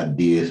thinking about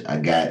this,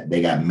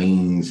 they got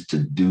means to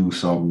do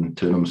something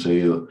to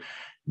themselves,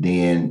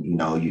 then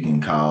you can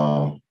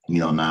call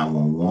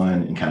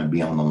 911 and kind of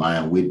be on the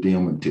line with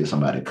them until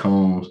somebody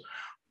comes.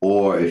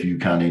 Or if you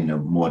kind of in a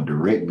more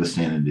direct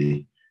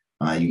vicinity,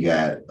 you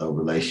got a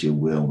relationship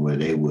with them where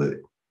they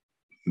would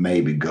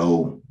maybe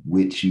go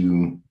with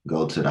you,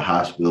 go to the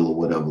hospital or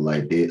whatever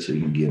like that, so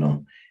you can get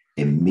them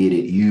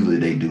admitted. Usually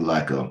they do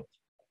like a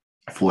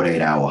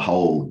 48-hour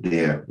hold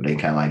there where they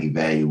kind of like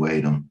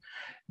evaluate them,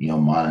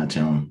 monitor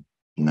them,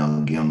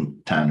 give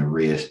them time to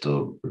rest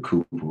or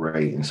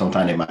recuperate. And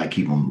sometimes they might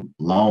keep them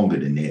longer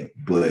than that,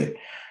 but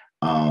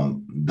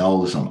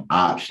those are some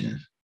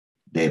options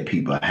that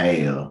people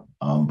have,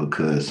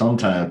 because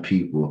sometimes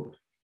people,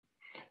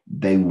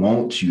 they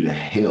want you to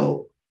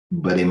help,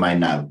 but they might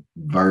not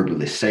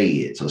verbally say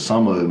it. So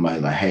some of it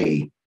might like,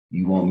 hey,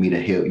 you want me to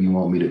help? You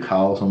want me to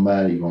call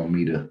somebody? You want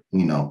me to,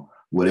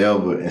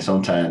 whatever. And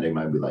sometimes they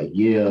might be like,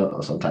 yeah,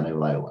 or sometimes they're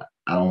like, well,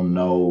 I don't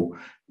know.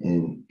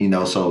 And,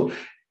 so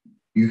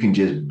you can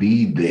just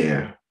be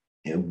there,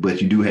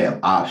 but you do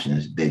have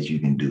options that you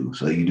can do.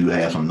 So you do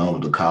have some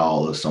numbers to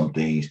call or some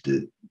things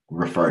to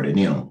refer to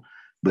them.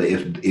 But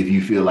if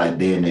you feel like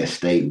they're in that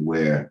state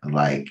where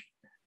like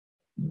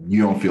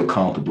you don't feel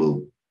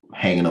comfortable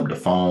hanging up the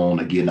phone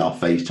or getting off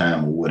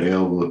FaceTime or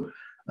whatever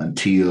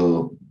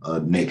until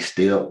next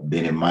step,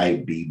 then it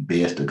might be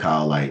best to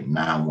call like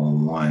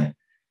 911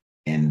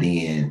 and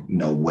then,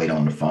 wait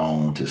on the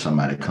phone till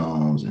somebody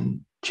comes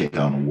and check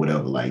on them,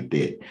 whatever like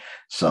that.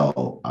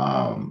 So,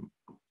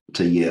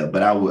 yeah,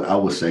 but I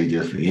would say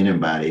just for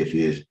anybody, if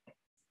it's,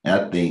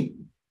 I think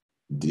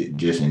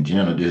just in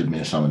general, this has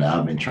been something that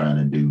I've been trying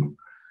to do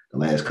the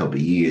last couple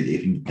of years.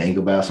 If you think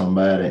about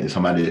somebody, if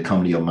somebody that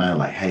come to your mind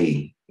like,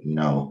 hey,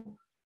 I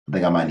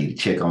think I might need to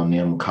check on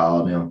them,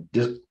 call them,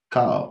 just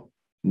call,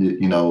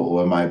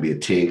 or it might be a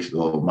text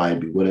or it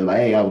might be whatever. Like,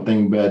 hey, I was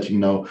thinking about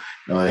you,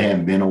 it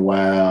hadn't been a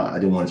while. I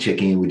didn't want to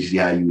check in with you, see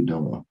how you were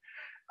doing.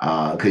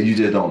 Because you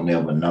just don't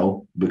never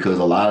know. Because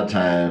a lot of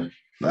times,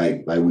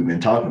 like we've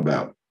been talking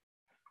about,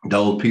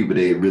 those people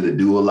that really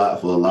do a lot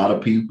for a lot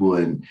of people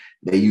and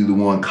they you the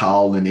one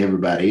calling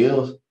everybody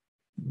else,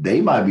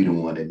 they might be the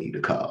one that need to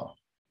call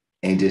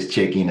and just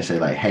check in and say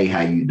like, hey,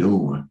 how you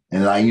doing?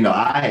 And like,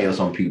 I have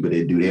some people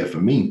that do that for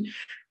me,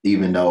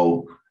 even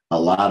though a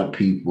lot of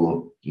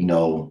people,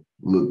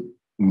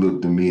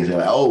 look to me and say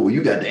like, oh, well,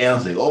 you got the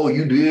answer. Oh,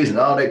 you do this and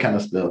all that kind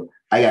of stuff.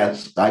 I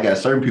got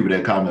certain people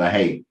that call me like,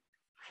 hey,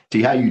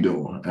 T, how you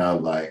doing? And I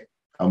was like,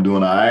 I'm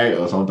doing all right.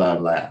 Or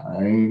sometimes like,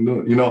 I ain't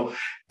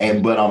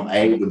doing, but I'm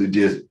able to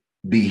just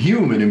be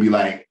human and be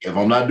like, if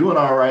I'm not doing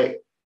all right,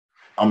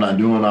 I'm not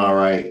doing all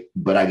right,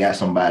 but I got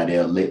somebody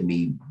that'll let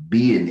me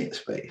be in that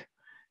space.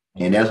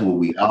 And that's what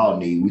we all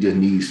need. We just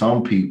need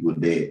some people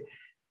that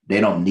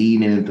they don't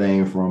need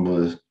anything from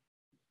us.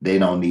 They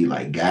don't need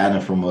like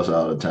guidance from us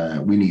all the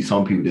time. We need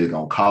some people that's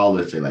gonna call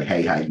us and say like,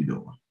 hey, how you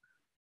doing?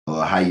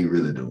 Or how you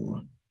really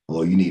doing?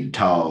 Or you need to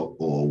talk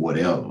or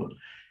whatever.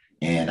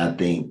 And I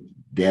think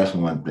that's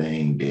one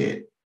thing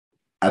that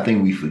I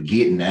think we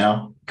forget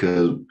now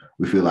because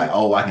we feel like,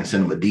 oh, I can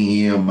send them a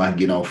DM, I can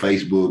get on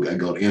Facebook, I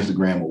go to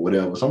Instagram or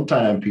whatever.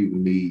 Sometimes people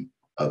need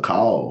a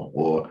call,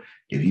 or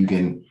if you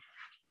can,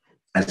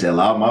 I said a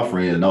lot of my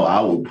friends know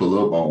I will pull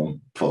up on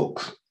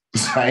folks.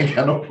 I ain't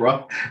got no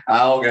problem.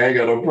 I ain't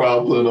got no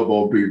problem pulling up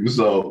on people.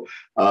 So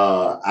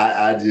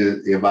I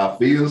just, if I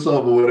feel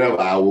something or whatever,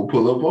 I will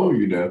pull up on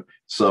you now.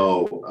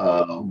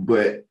 So,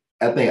 but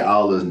I think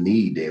all of us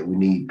need that. We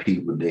need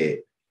people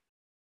that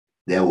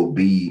will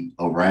be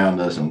around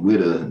us and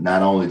with us,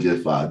 not only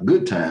just for our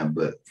good time,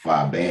 but for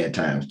our bad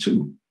times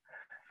too.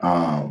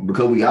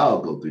 Because we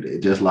all go through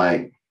that. Just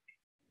like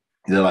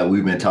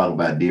we've been talking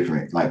about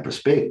different like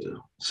perspective.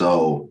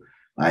 So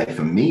like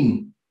for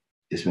me,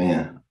 it's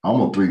been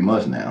almost 3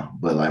 months now,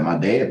 but like my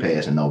dad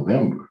passed in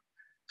November.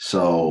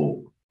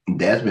 So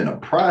that's been a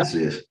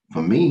process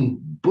for me,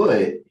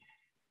 but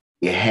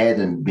it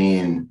hasn't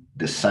been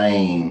the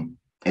same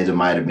as it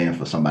might have been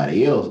for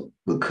somebody else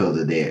because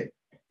of that.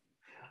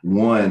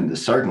 One, the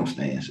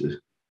circumstances.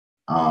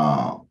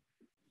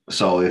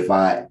 So if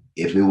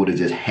it would have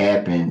just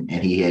happened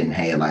and he hadn't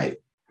had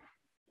like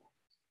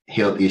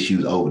health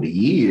issues over the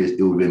years,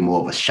 it would have been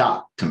more of a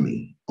shock to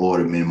me, or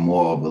it would have been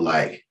more of a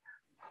like,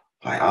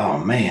 oh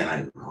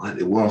man,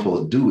 like what am I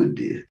supposed to do with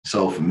this?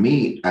 So for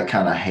me, I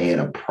kind of had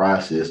a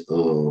process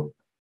of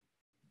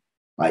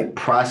like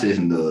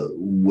processing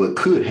what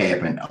could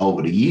happen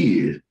over the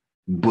years,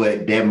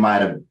 but that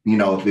might have,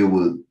 if it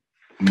was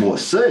more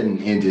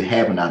sudden and just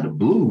happened out of the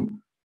blue,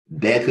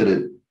 that could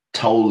have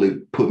totally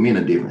put me in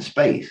a different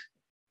space.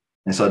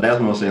 And so that's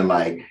what I'm saying.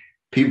 Like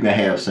people can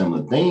have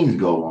similar things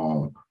go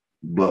on,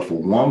 but for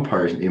one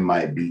person, it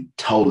might be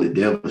totally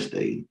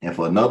devastating. And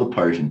for another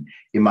person,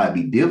 it might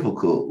be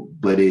difficult,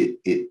 but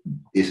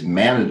it's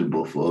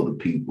manageable for other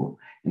people.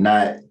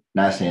 Not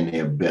saying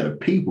they're better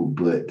people,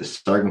 but the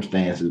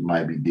circumstances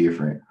might be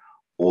different,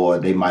 or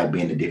they might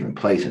be in a different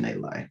place in their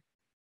life.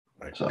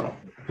 Right. So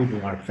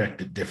people are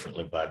affected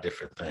differently by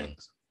different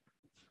things.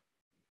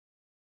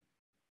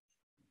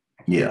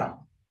 Yeah.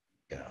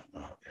 Yeah.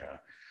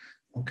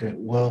 Okay.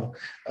 Well,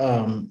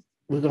 I'm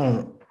going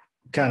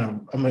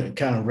to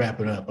kind of wrap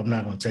it up. I'm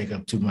not going to take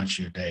up too much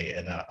of your day.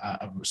 And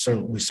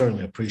we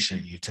certainly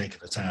appreciate you taking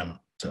the time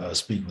to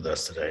speak with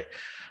us today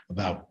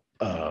about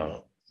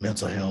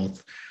mental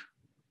health,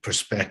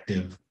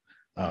 perspective,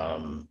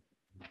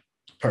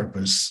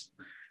 purpose.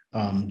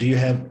 Do you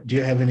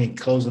have any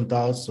closing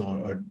thoughts,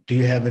 or do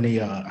you have any,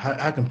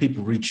 how can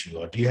people reach you?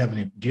 Or do you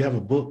have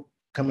a book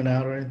coming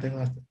out or anything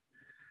like that?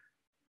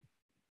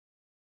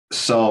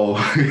 So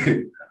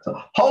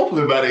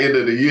hopefully by the end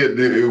of the year,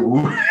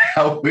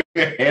 I'll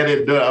had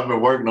it done. I've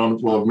been working on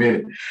it for a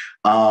minute.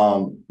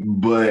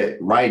 But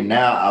right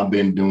now I've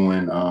been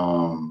doing,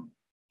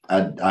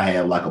 I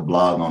have like a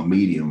blog on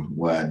Medium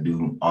where I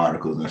do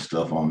articles and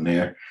stuff on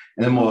there.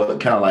 And then more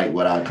kind of like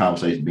what our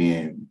conversation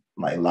being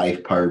like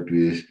life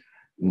purpose,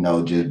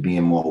 just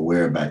being more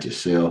aware about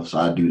yourself. So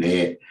I do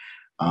that.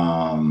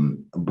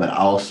 But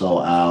also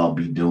I'll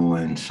be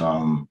doing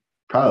some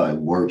probably like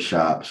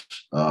workshops.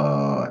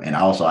 And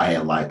also I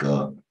have like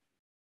a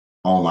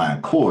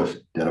online course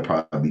that'll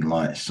probably be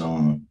launched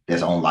soon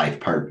that's on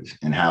life purpose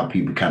and how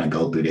people kind of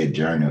go through that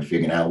journey of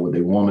figuring out what they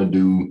want to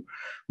do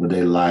with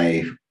their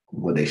life,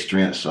 what their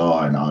strengths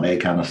are and all that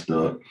kind of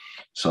stuff.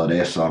 So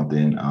that's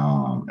something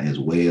as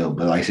well.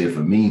 But like I said, for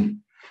me,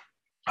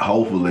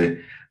 hopefully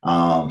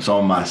some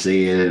of my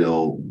said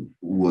or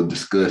we'll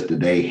discuss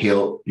today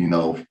help,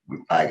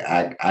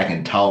 like I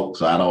can talk,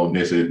 so I don't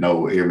necessarily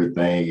know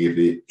everything if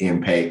it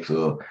impacts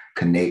or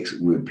connects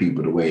with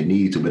people the way it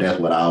needs to, but that's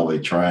what I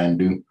always try and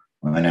do.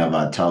 Whenever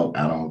I talk,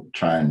 I don't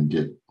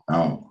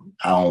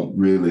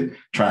really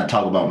try and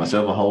talk about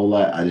myself a whole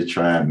lot. I just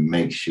try and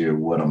make sure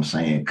what I'm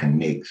saying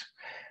connects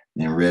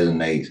and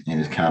resonates and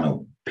it's kind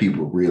of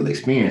people real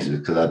experiences,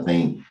 because I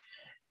think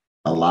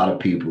a lot of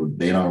people,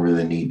 they don't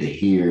really need to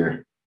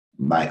hear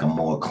like a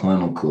more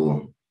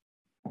clinical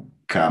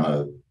kind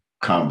of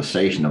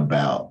conversation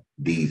about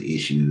these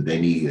issues. They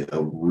need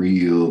a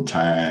real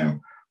time,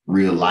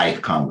 real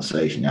life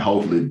conversation. And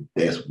hopefully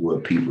that's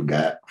what people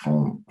got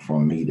from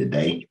me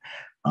today.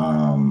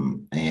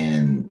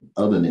 And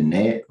other than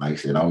that, like I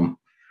said, I'm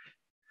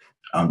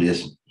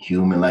just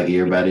human like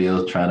everybody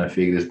else trying to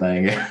figure this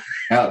thing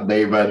out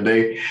day by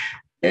day.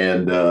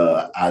 And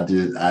I had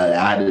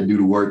to do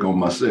the work on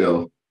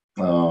myself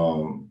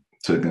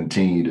to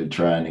continue to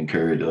try and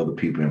encourage other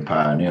people,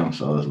 empower them.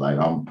 So it's like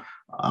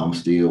I'm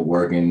still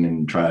working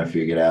and trying to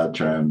figure it out,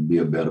 trying to be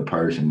a better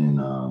person. And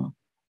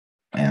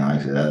like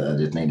I said, I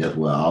just think that's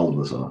where all of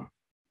us are.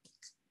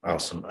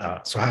 Awesome.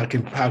 So how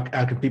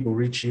can people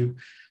reach you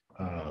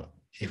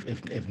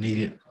if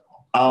needed?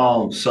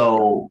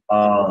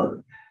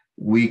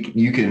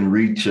 You can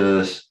reach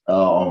us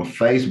on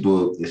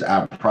Facebook. It's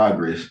Our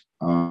Progress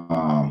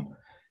on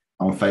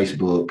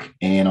Facebook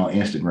and on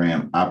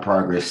Instagram, Our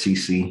Progress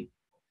CC.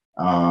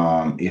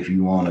 If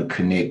you want to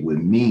connect with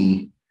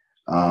me,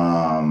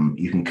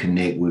 you can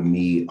connect with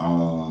me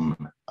on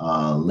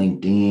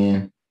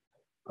LinkedIn.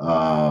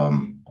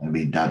 It'll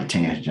be Dr.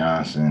 Terrence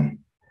Johnson.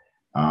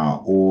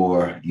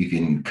 Or you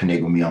can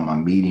connect with me on my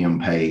Medium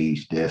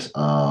page. That's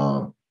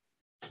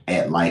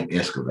at Life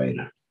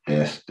Excavator.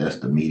 That's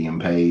the Medium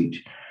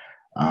page.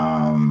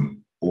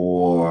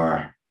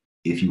 Or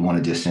if you want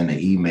to just send an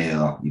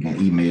email, you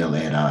can email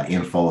at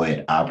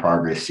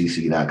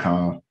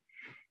info@ourprogresscc.com,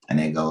 and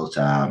it goes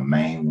to our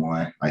main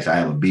one. Like I said, I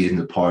have a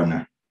business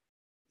partner,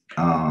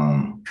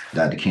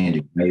 Dr.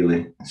 Kendrick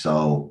Bailey.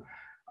 So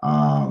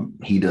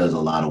he does a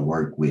lot of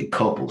work with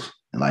couples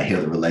and like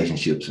healthy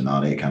relationships and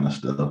all that kind of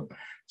stuff.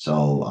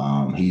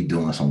 So he's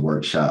doing some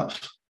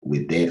workshops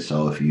with that.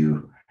 So if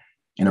you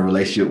in a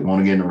relationship, want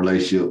to get in a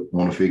relationship,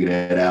 want to figure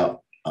that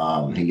out,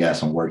 he got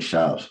some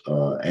workshops.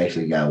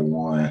 Actually got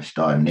one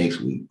starting next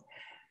week,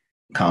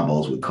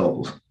 combos with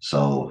couples.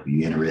 So if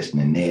you're interested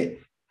in that,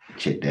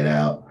 check that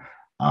out.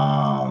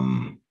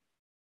 I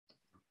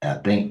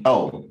think,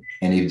 and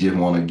if you just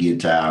want to get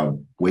to our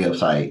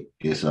website,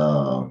 it's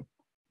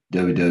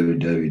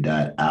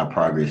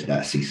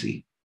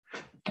www.ourprogress.cc.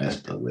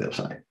 That's the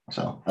website.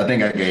 So I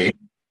think I gave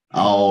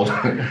all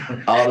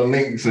the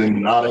links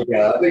and all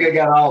that. I think I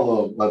got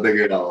all of them. I think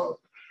I got all of them.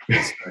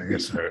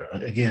 Yes, sir.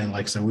 Again,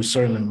 like I said, we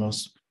certainly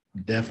most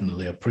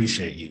definitely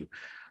appreciate you.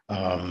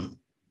 And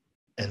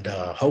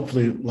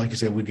hopefully, like you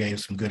said, we gave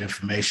some good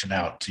information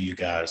out to you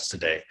guys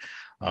today.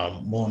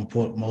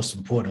 Most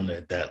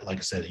importantly, that, like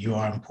I said, you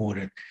are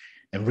important,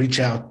 and reach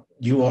out.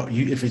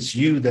 If it's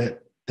you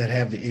that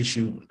have the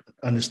issue,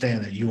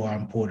 understand that you are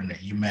important,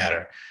 that you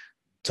matter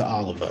to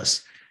all of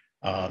us.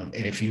 And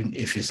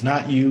if it's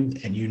not you,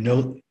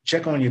 and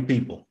check on your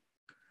people,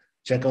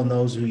 check on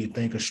those who you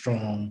think are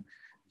strong,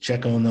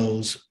 check on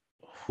those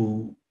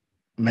who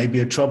may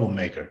be a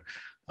troublemaker,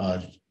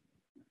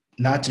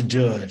 not to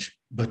judge,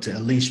 but to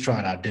at least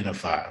try to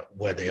identify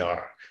where they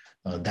are.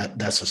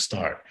 That's a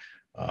start.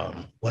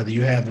 Whether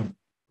you have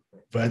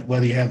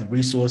the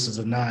resources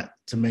or not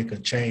to make a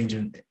change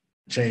or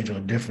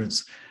a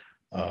difference,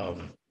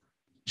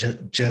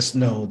 just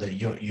know that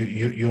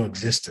your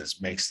existence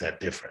makes that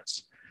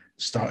difference.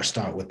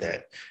 Start with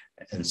that.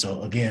 And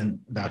so again,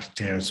 Dr.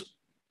 Terrence,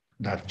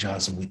 Dr.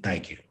 Johnson, we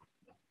thank you.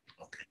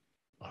 Okay.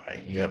 All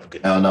right. You have a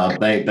good day. No,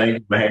 thank you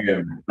for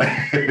having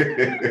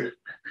me.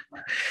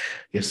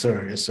 Yes,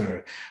 sir. Yes,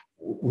 sir.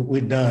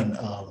 We're done.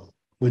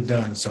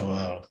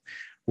 So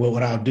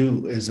what I'll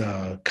do is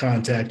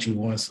contact you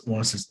once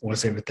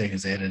everything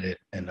is edited,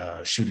 and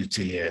shoot it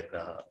to you,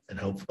 and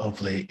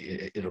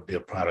hopefully it'll be a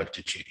product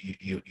that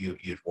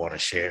you'd want to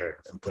share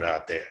and put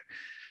out there.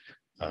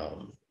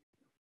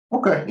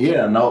 Okay,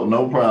 yeah, no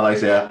problem. Like I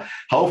said,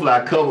 hopefully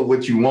I covered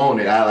what you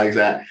wanted.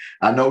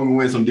 I know we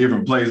went some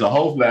different places.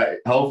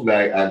 Hopefully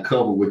I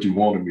covered what you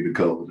wanted me to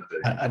cover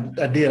today.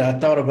 I did. I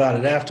thought about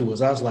it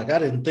afterwards. I was like, I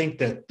didn't think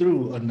that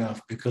through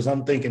enough, because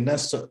I'm thinking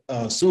that's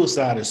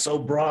suicide is so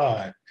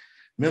broad,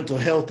 mental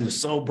health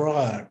is so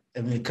broad.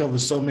 I mean, it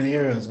covers so many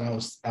areas. And I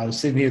was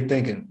sitting here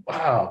thinking,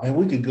 wow, man,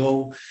 we could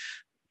go.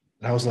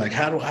 And I was like,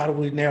 how do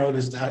we narrow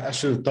this? I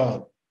should have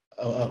thought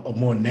a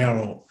more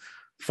narrow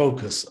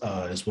focus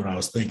is what I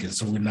was thinking,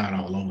 so we're not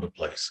all over the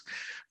place.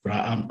 But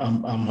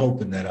I'm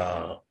hoping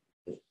that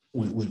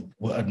we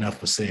enough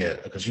was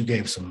said, because you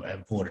gave some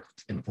important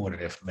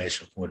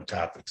information, important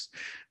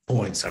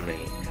points. I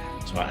mean,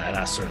 so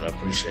I certainly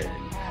appreciate it.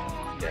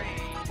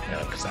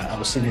 Yeah, because I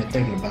was sitting here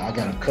thinking about, I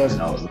got a cousin.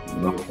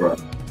 No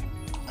problem.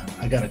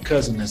 I got a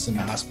cousin that's in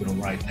the hospital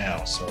right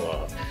now,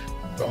 so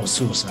on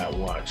suicide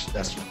watch.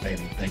 That's what made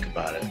me think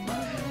about it.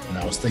 And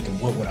I was thinking,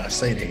 what would I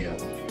say to him?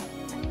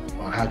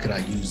 How could I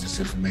use this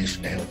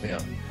information to help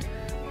him?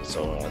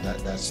 So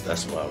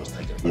that's what I was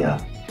thinking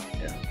about.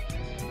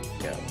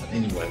 Yeah. But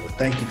anyway, well,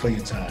 thank you for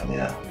your time.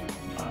 Yeah.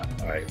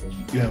 All right. Well,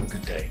 you have a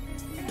good day.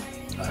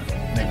 Maybe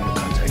we'll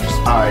contact you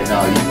soon. All right.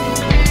 Now you.